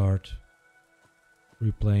me start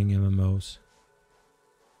replaying MMOs.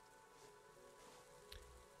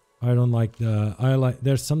 I don't like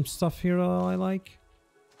there's some stuff here that I like.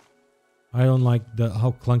 I don't like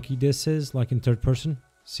how clunky this is, like in third person.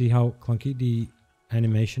 See how clunky the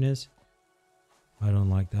animation is? I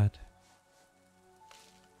don't like that.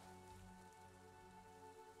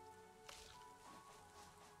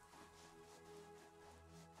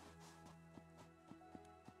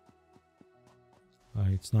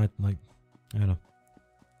 It's not like, I don't know.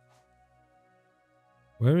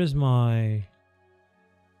 Where's my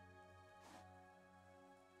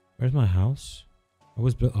house? I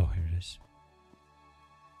was built. Oh, here it is.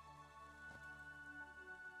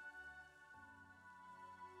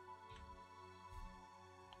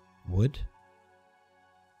 Wood.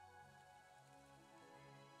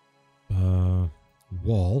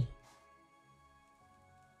 Wall.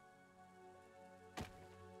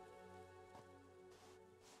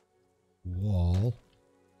 Wall.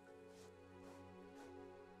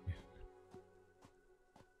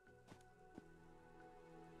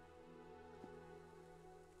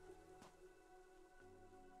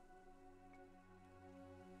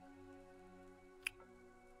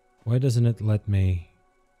 Why doesn't it let me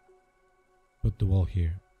put the wall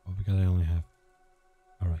here? Oh, because I only have...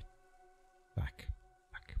 Alright. Back.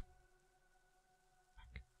 Back.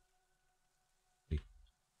 Back. Leave.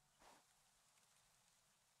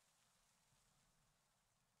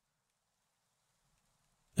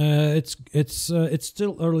 It's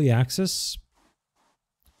still early access.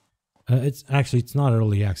 It's not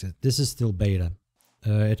early access. This is still beta.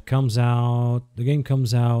 It comes out... The game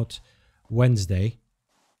comes out Wednesday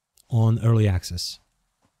on early access.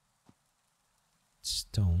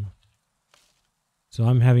 Stone. So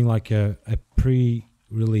I'm having like a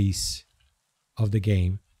pre-release of the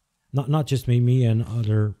game. Not just me and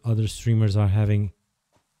other streamers are having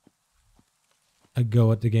a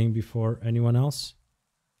go at the game before anyone else.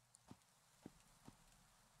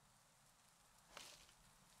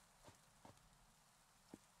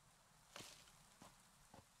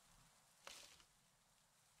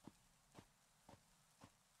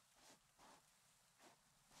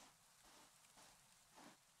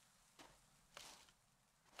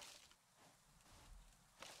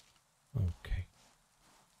 Okay.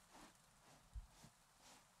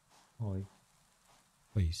 Holly,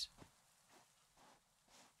 please.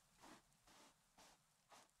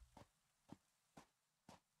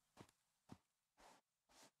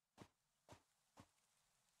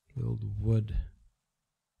 Build wood.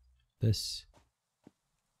 This.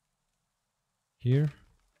 Here.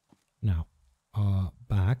 Now.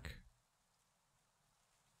 Back.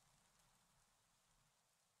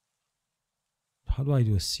 How do I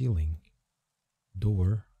do a ceiling?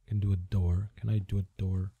 Door. I can do a door. Can I do a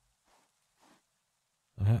door?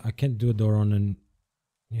 I can't do a door on an...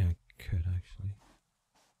 Yeah, I could actually.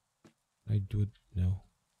 I do it... No.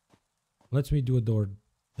 Lets me do a door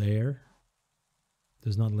there.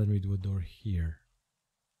 Does not let me do a door here.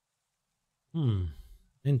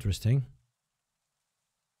 Interesting.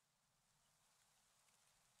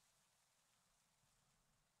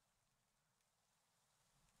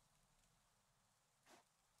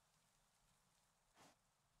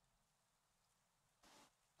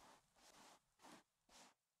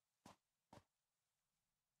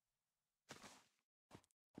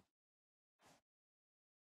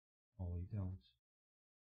 Oh, we don't.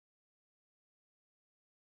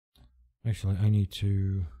 Actually, I need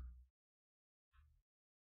to...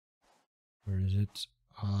 Where is it?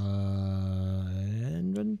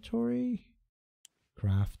 Inventory?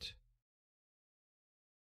 Craft.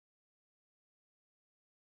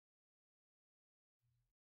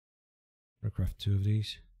 I'll craft 2 of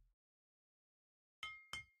these.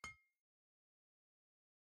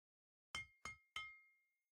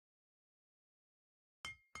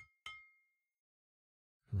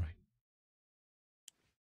 Right.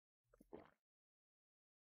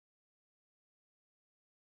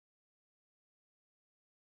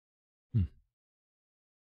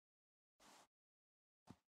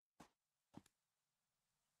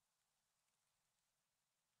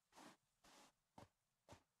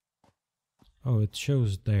 Oh, it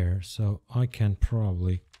shows there, so I can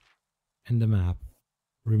probably, in the map,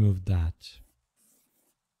 remove that.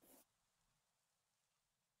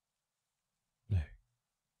 There.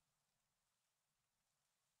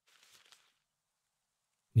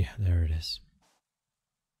 Yeah, there it is.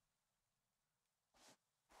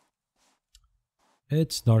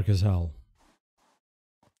 It's dark as hell.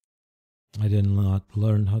 I did not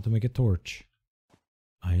learn how to make a torch.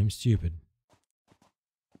 I am stupid.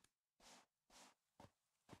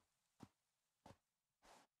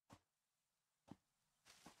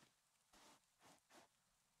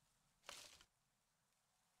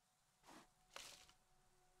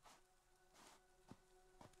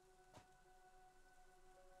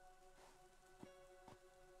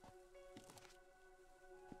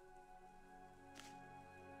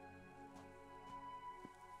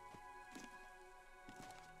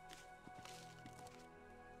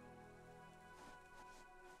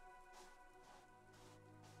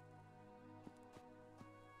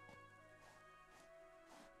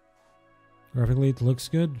 Graphically, it looks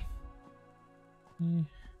good.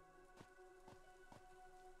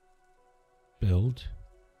 Build.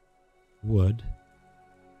 Wood.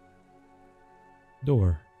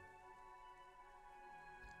 Door.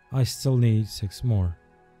 I still need 6 more.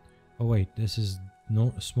 Oh wait, this is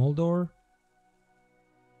no small door.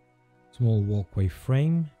 Small walkway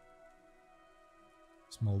frame.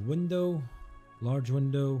 Small window. Large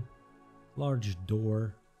window. Large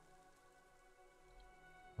door.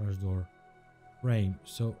 Large door. Frame.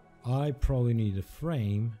 So I probably need a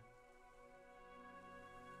frame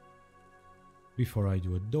before I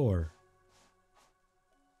do a door.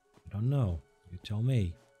 I don't know. You tell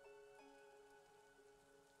me.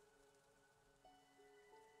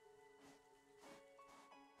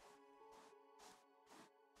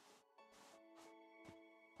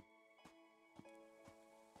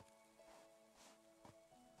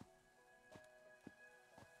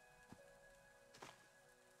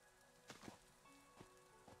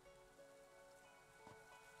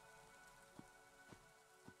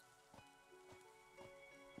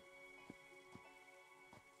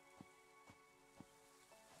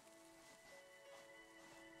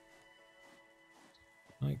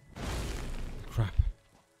 Like, crap.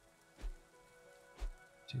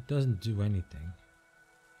 It doesn't do anything.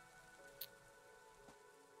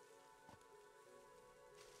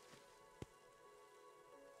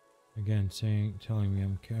 Again, telling me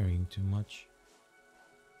I'm carrying too much.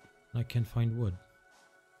 I can't find wood.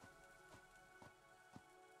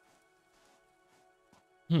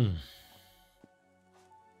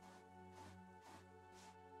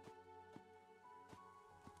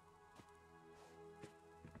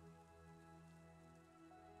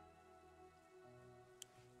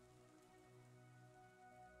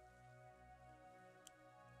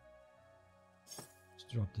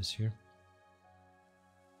 Let's drop this here.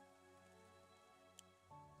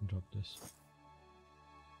 Drop this.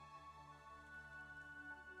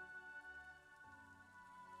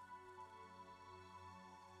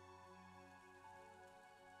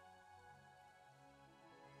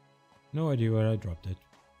 No idea where I dropped it.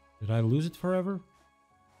 Did I lose it forever?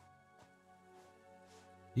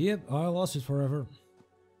 Yep, I lost it forever.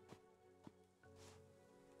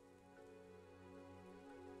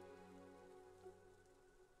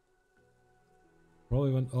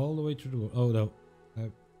 Probably went all the way through the wall. Oh no.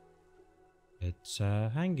 It's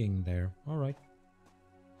hanging there. Alright.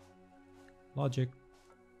 Logic.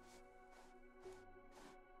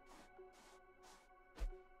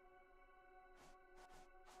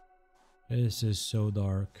 This is so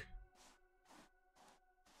dark.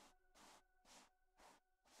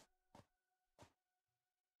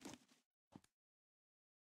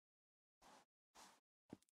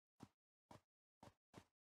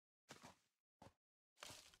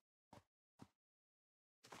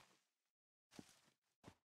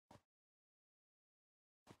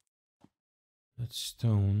 That's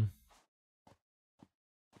stone.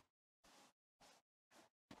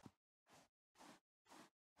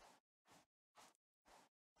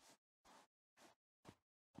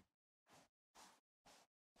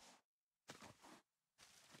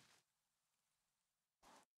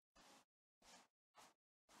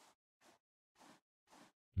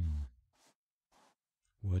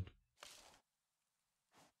 Wood.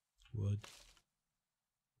 Wood.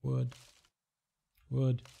 Wood.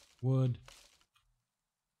 Wood. Wood.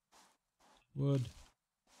 Wood.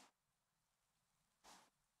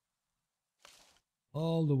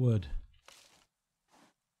 All the wood.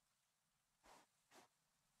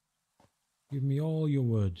 Give me all your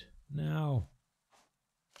wood. Now.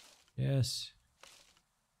 Yes.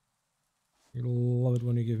 You'll love it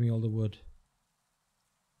when you give me all the wood.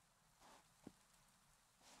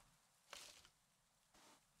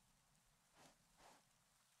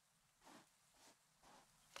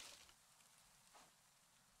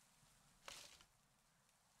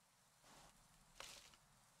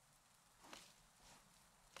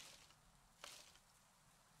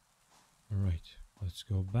 Let's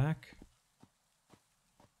go back.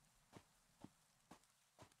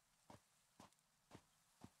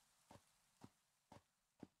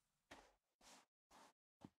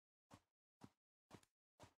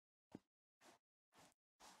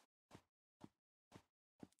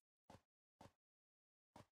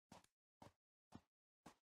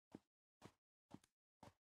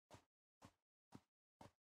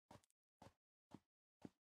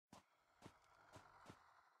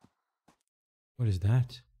 What is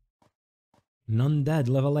that? Non-dead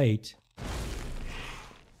level 8.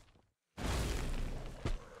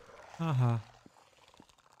 Haha.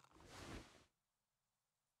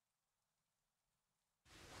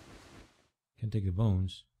 Can take the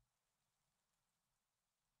bones.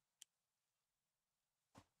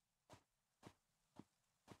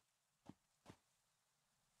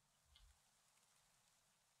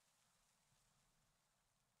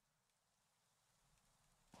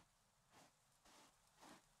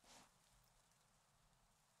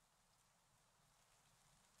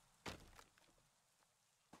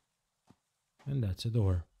 And that's a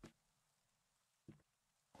door.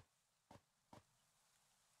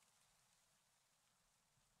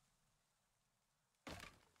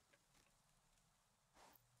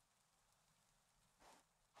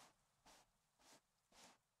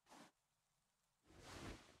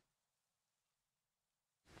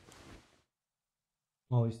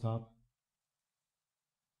 Molly, stop.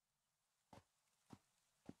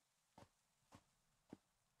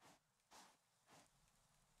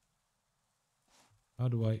 How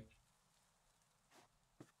do I...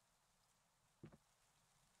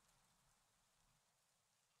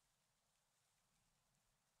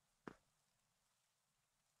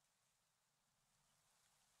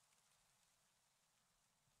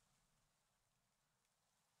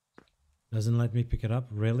 Doesn't let me pick it up?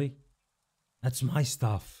 Really? That's my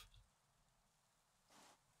stuff.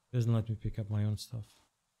 Doesn't let me pick up my own stuff.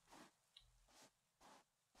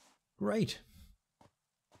 Great.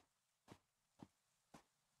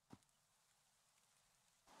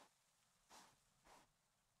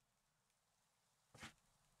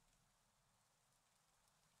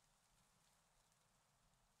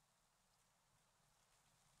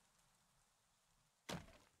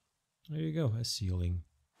 There you go, a ceiling.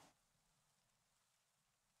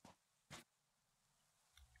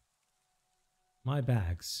 My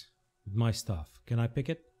bags with my stuff. Can I pick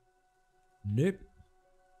it? Nope.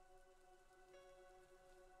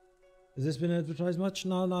 Has this been advertised much?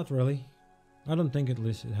 No, not really. I don't think at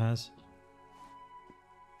least it has.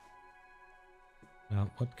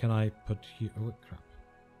 Now, what can I put here? Oh, crap.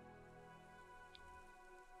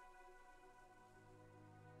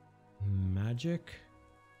 Magic.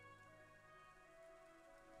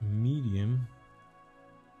 Medium.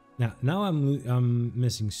 Now I'm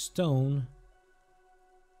missing stone.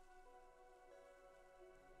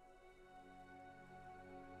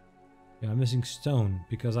 Yeah, I'm missing stone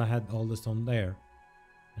because I had all the stone there.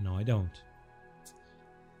 And now I don't.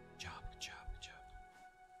 Good job, good job, good job.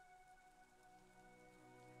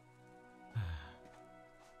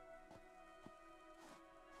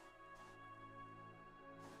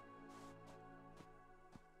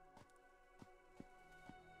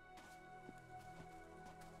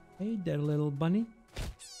 Hey there, little bunny.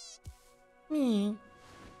 Me.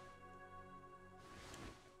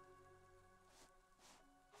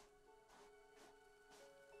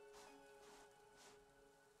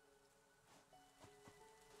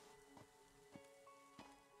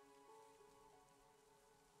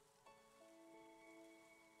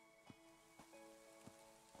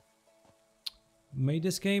 Made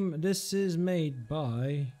this game. This is made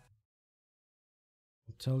by...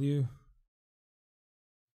 I'll tell you.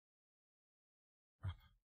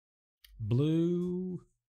 Blue.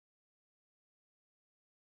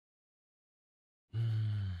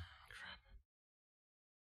 Crap.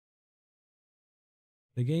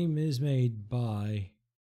 The game is made by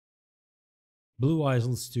Blue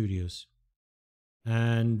Isle Studios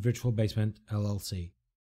and Virtual Basement LLC.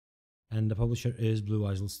 And the publisher is Blue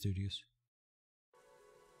Isle Studios.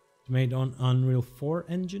 It's made on Unreal 4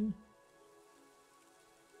 engine.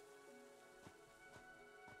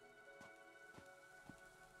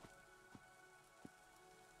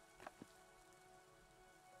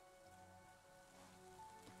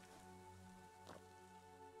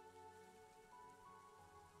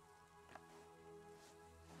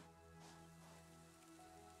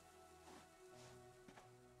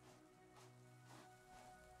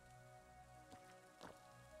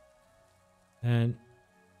 And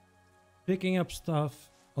picking up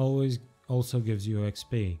stuff always also gives you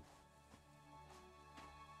XP.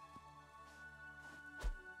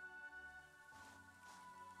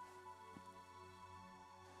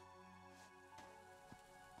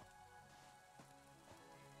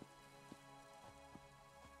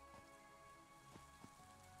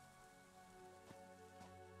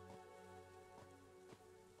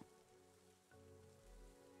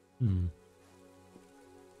 Hmm.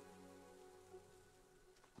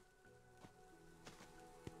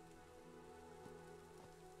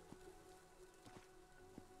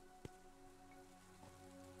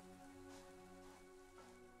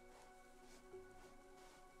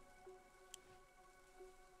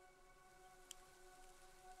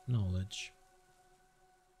 Knowledge.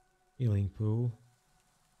 Healing pool.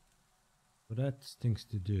 But that's things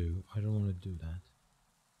to do. I don't want to do that.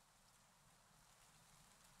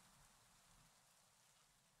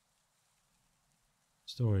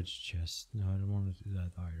 Storage chest. No, I don't want to do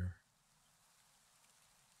that either.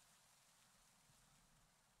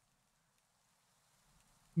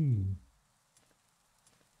 Hmm.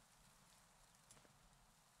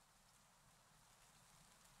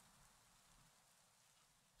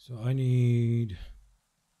 So I need...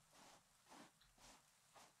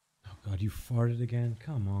 Oh god, you farted again?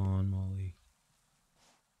 Come on, Molly.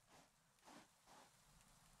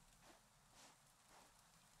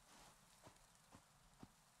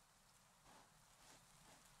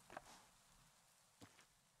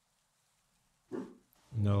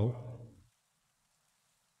 No.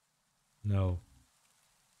 No.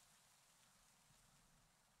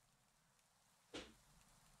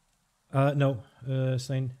 No,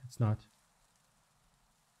 Slane, it's not.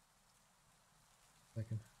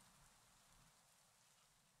 Second.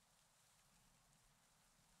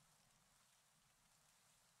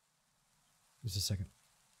 Just a second.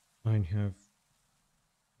 I have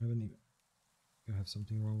an email. I have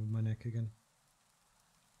something wrong with my neck again.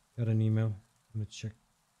 Got an email. I'm gonna check,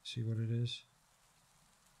 see what it is.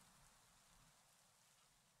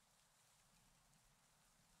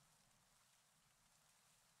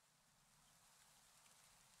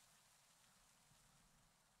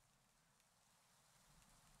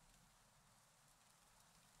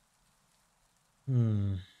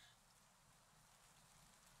 Hmm.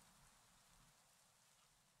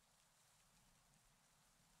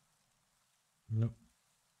 Nope.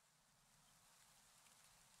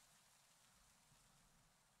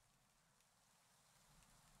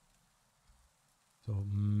 So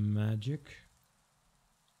magic,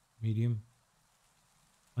 medium.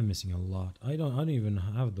 I'm missing a lot. I don't even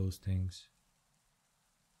have those things.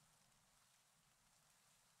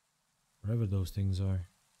 Whatever those things are.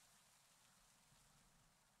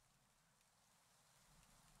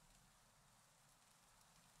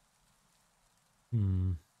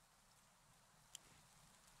 Hmm.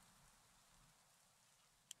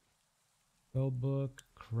 Spellbook,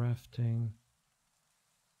 crafting.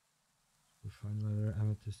 Refined leather,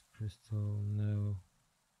 amethyst crystal, no.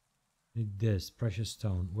 Need this, precious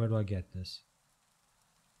stone. Where do I get this?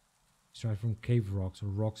 Extract from cave rocks or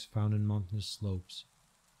rocks found in mountainous slopes.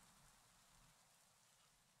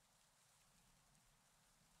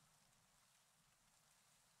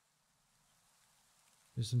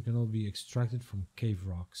 This can all be extracted from cave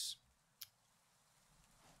rocks.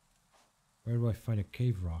 Where do I find a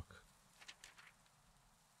cave rock?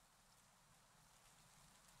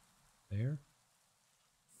 There?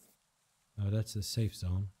 Oh, that's the safe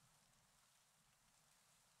zone.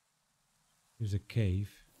 Here's a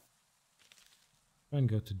cave. Try and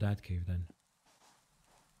go to that cave then.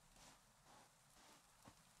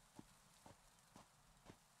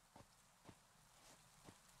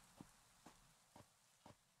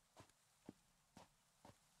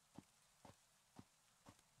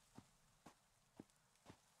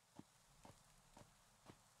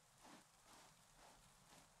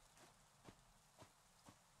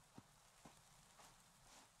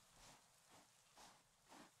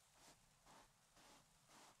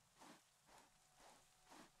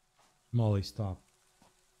 Molly, stop.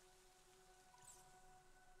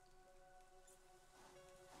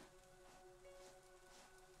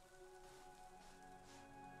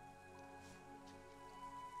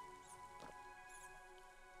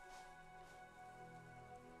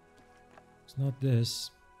 It's not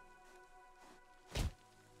this.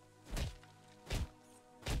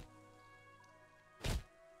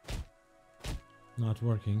 Not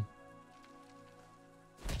working.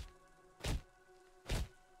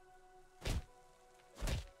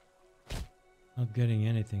 Not getting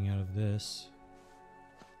anything out of this.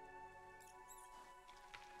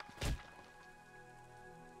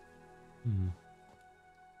 Hmm.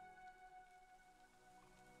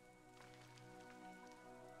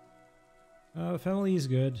 Family is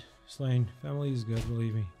good. Slane. Family is good,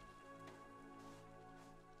 believe me.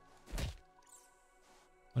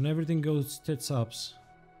 When everything goes tits up,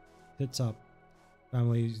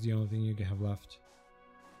 family is the only thing you have left.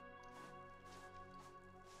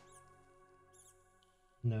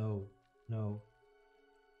 No, no.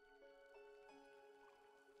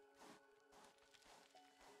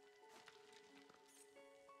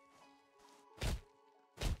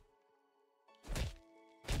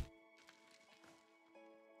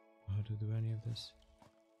 to do any of this.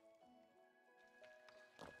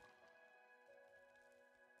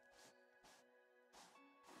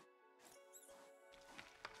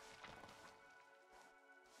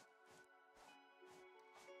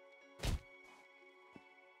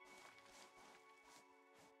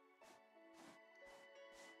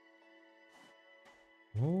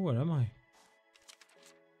 Oh, what am I?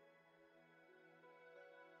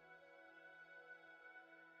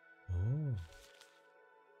 Oh.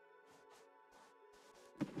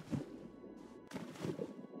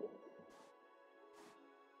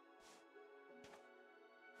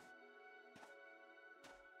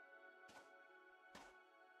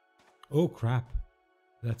 Oh crap.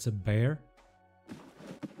 That's a bear?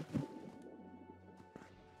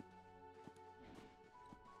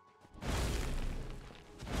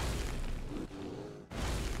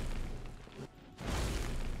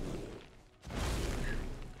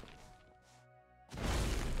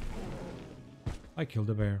 I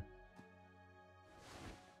killed a bear.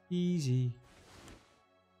 Easy.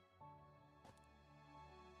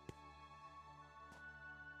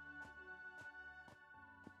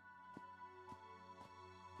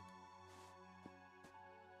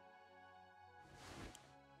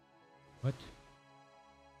 What?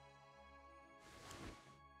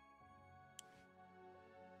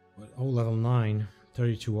 What? Oh, level 9.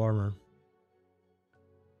 32 armor.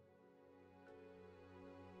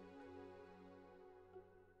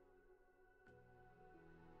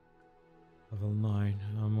 Level 9.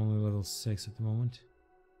 I'm only level 6 at the moment.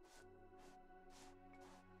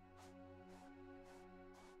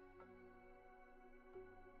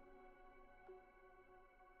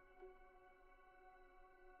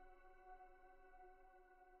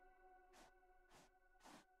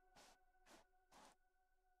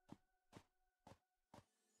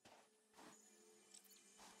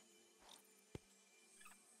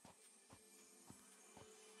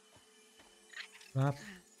 Crap.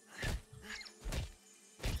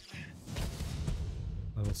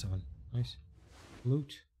 Level 7. Nice.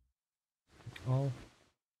 Loot. Take all.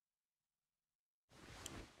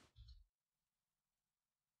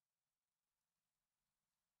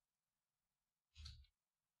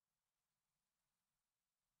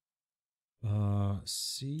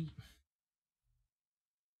 See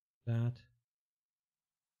that.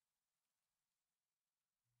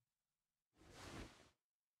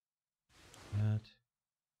 That.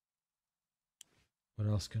 What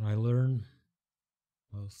else can I learn?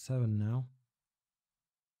 Level 7 now.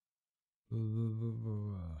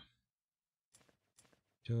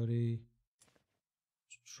 Utility.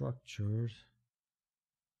 Structures.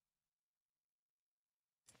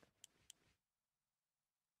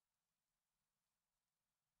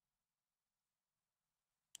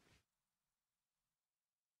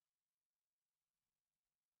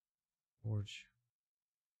 Forge.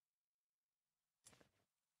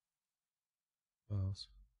 Files.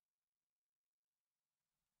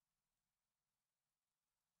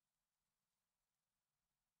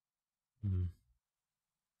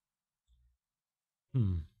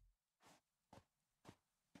 Hmm.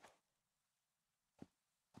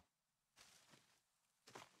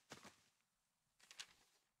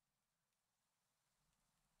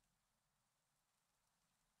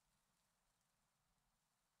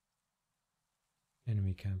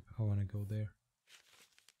 Enemy camp. I want to go there.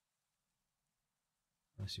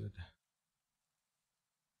 Let's see what.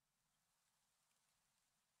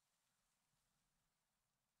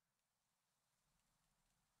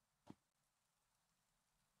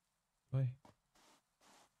 Why?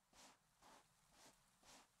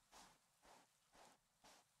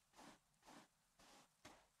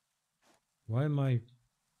 Why am I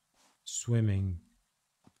swimming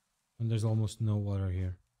when there's almost no water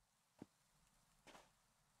here?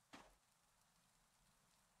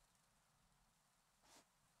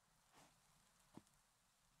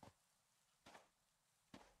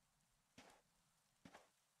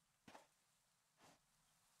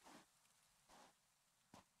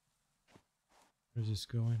 Where's this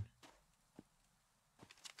going?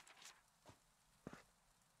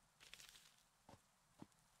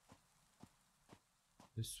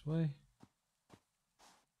 This way?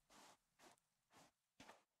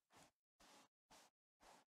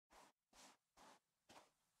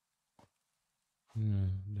 No,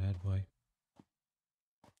 that way.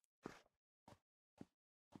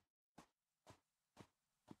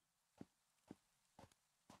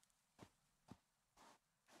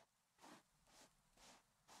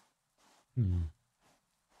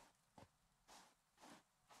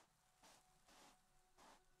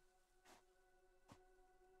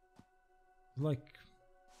 Like,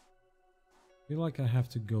 feel like I have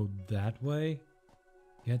to go that way,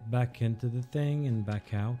 get back into the thing and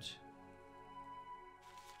back out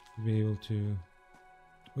to be able to,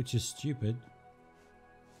 which is stupid.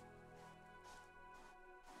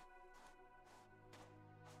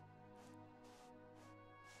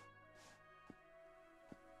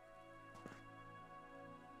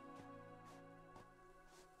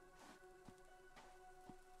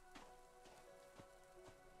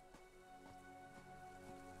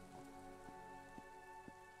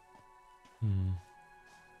 Hmm.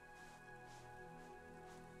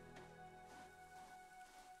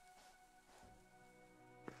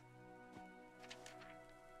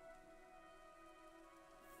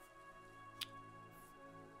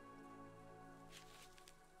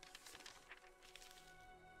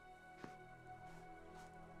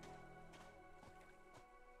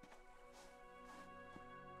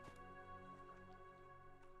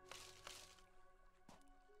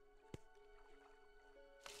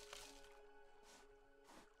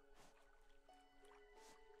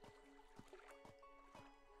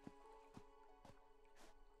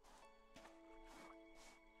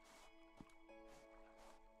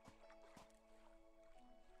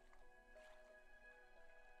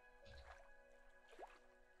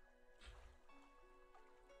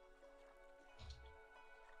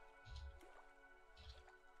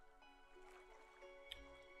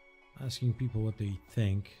 Asking people what they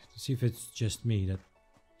think to see if it's just me that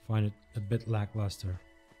find it a bit lackluster.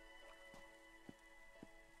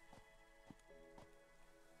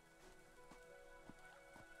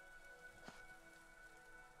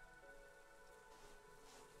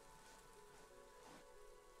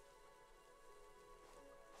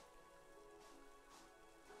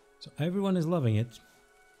 So everyone is loving it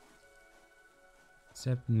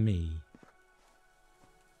except me.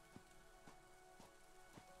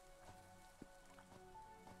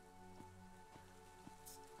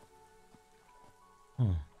 Huh.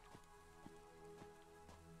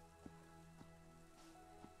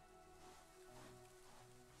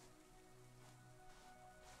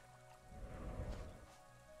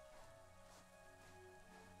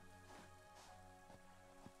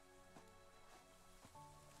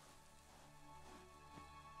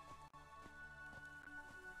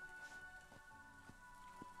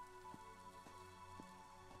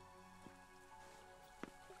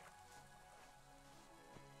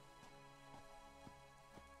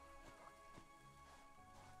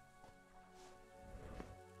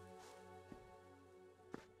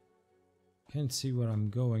 Can't see where I'm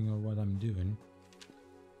going or what I'm doing.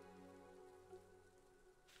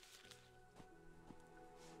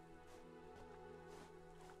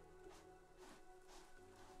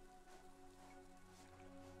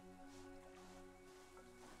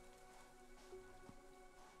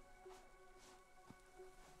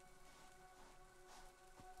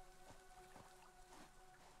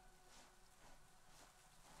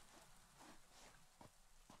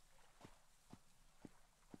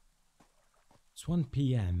 It's 1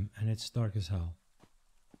 PM and it's dark as hell.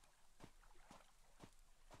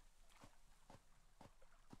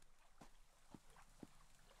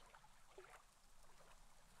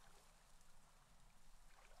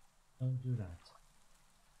 Don't do that.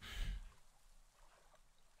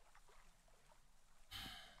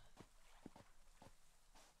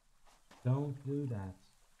 Don't do that.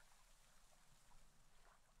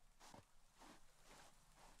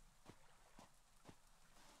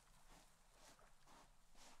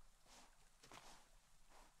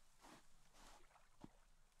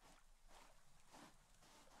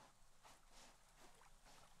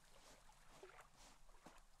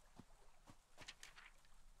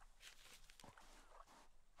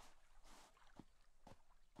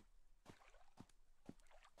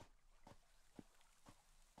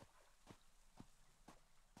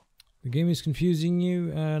 The game is confusing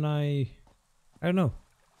you, and I don't know.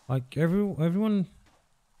 Like everyone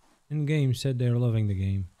in the game said they're loving the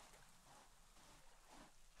game.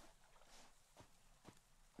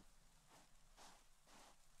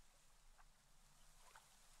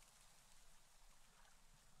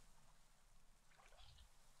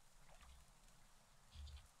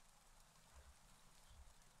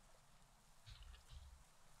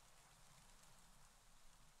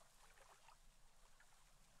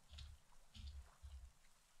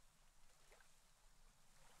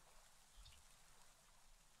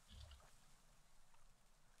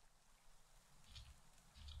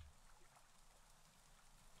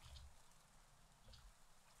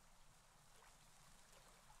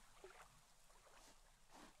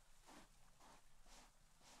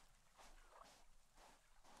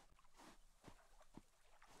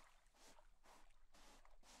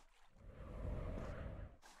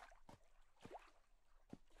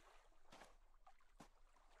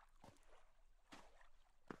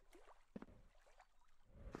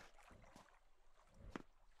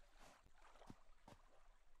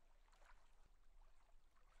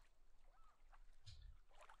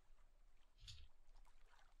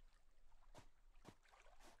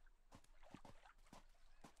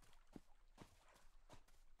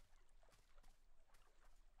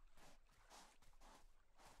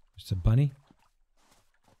 It's a bunny.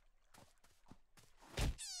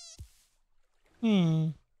 Hmm.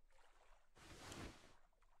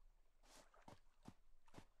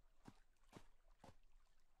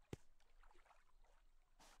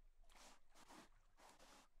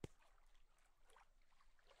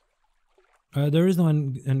 There is no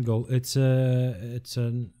end goal. It's a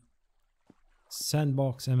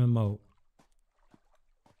sandbox MMO.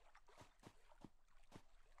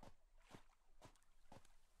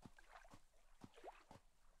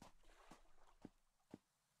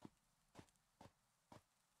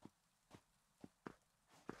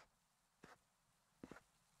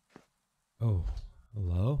 Oh,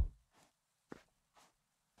 hello?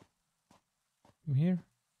 I'm here.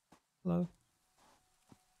 Hello?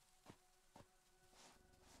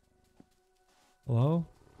 Hello?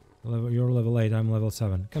 You're level 8, I'm level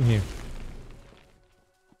 7. Come here.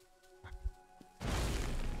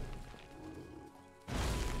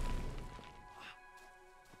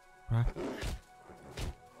 Crap.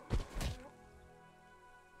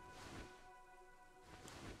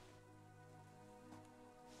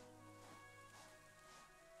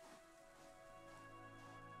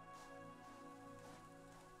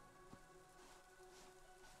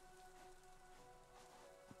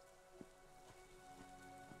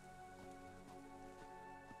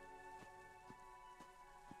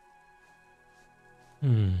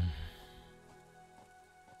 Hmm.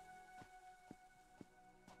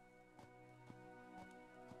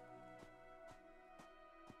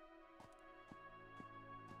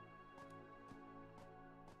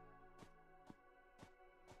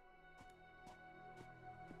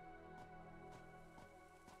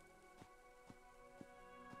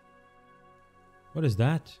 What is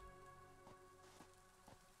that?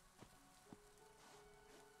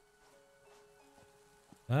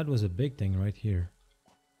 That was a big thing right here.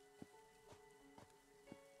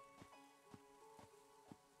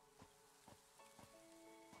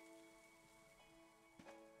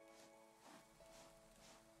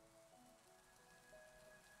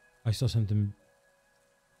 I saw something.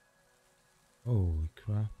 Holy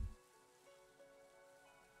crap.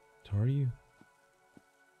 What are you?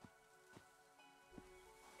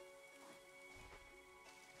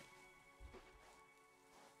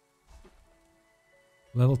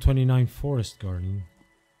 Level 29 forest garden.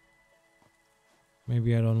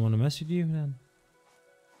 Maybe I don't want to mess with you then.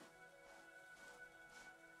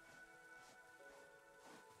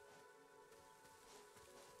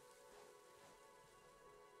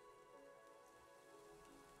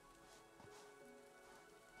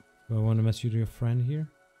 Do I want to mess with your friend here?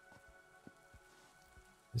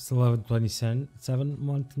 It's the level 27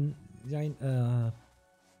 mountain giant.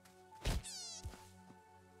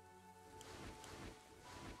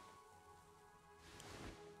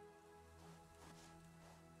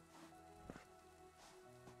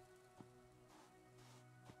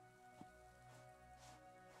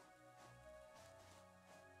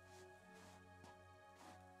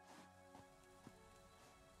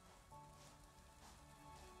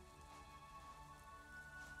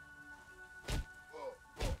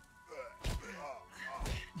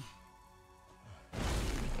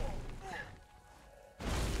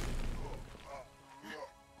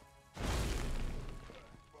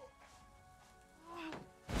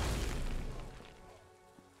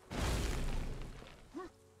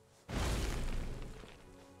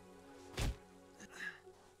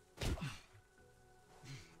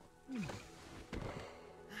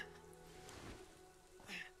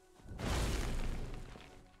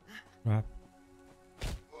 Crap.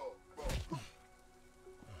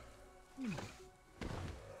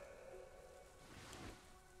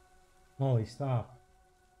 Molly, stop.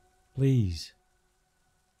 Please.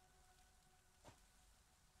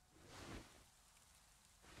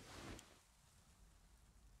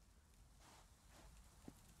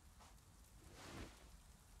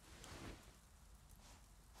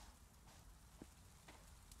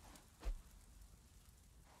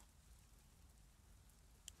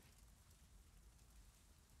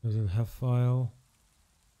 Does it have file?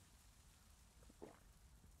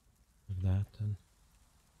 Like that then.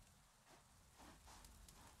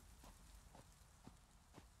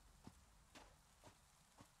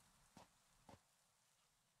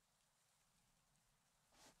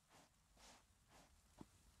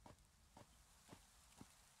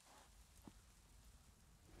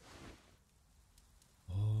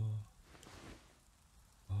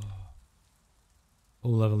 Oh,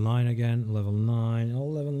 level 9 again. Level 9. Oh,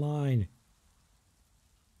 level 9.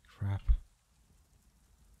 Crap.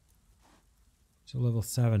 So level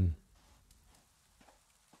 7.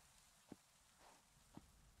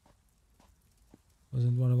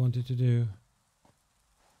 Wasn't what I wanted easy to do.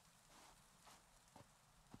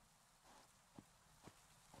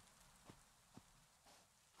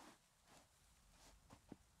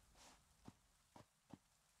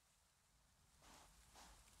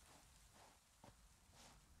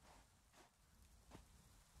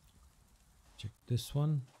 Check this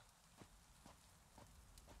one.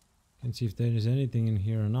 Can see if there is anything in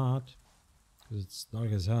here or not, because it's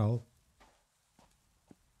dark as hell.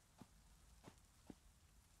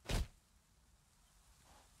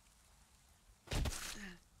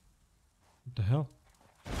 What the hell?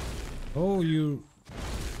 Oh, you...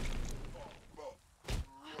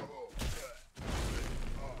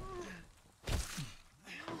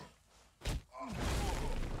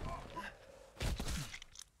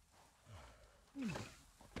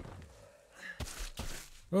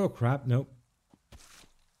 Oh crap, nope.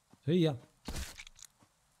 See ya.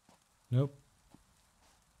 Nope.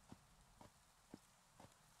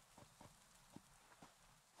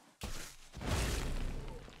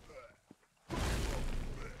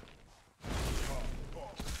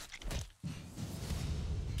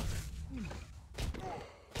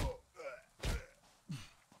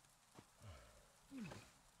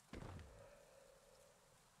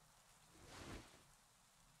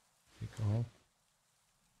 Pick all.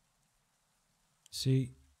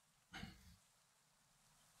 See.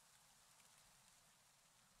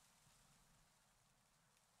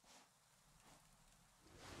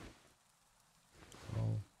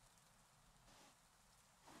 Oh.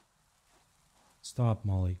 Stop,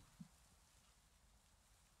 Molly.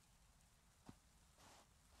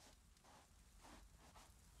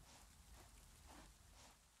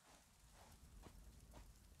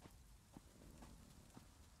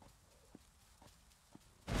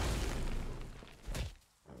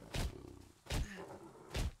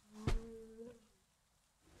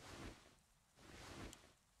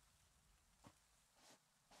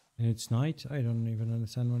 And it's night? I don't even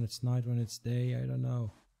understand when it's night, when it's day, I don't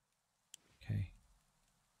know. Okay.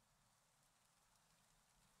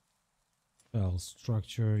 Well,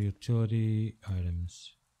 structure, utility,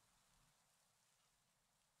 items.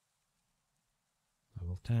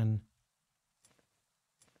 Level 10.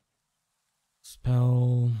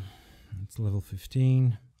 Spell, it's level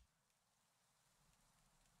 15.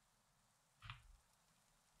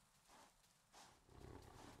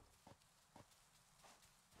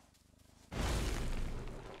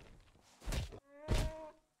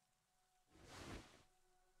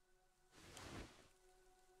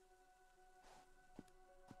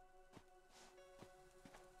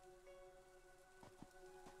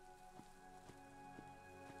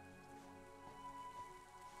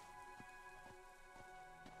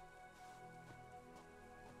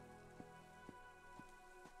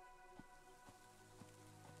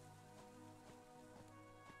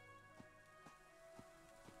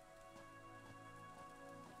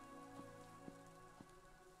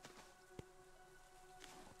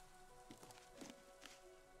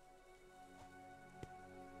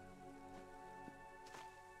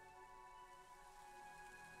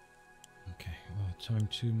 Okay, well, time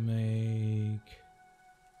to make...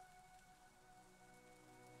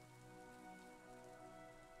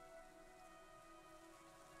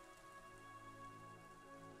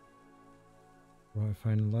 Do I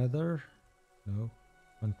find leather? No.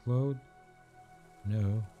 Find clothes?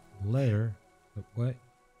 No. Leather? But what?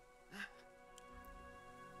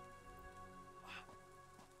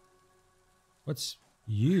 What's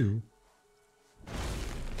you?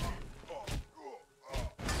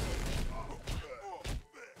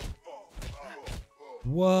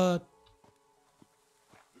 What?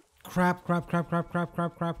 Crap, crap, crap, crap, crap,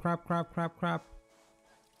 crap, crap, crap, crap, crap, crap.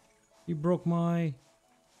 He broke my...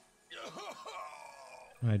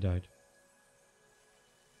 I died.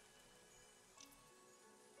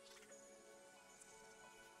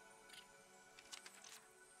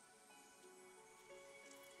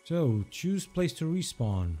 So, choose place to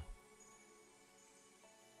respawn.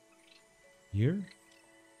 Here?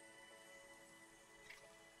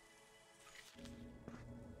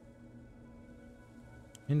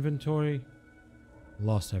 Inventory.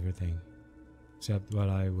 Lost everything. Except what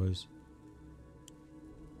I was...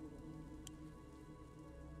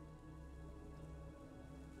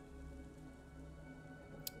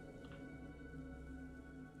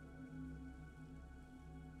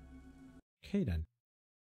 Okay then.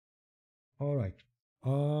 Alright.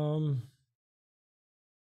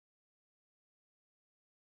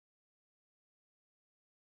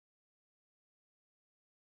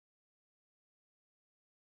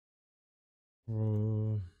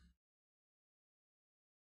 Uh,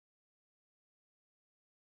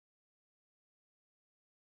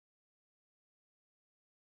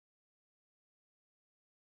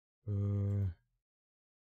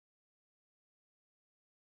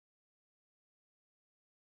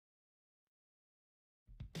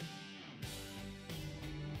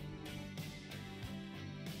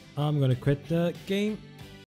 I'm gonna quit the game.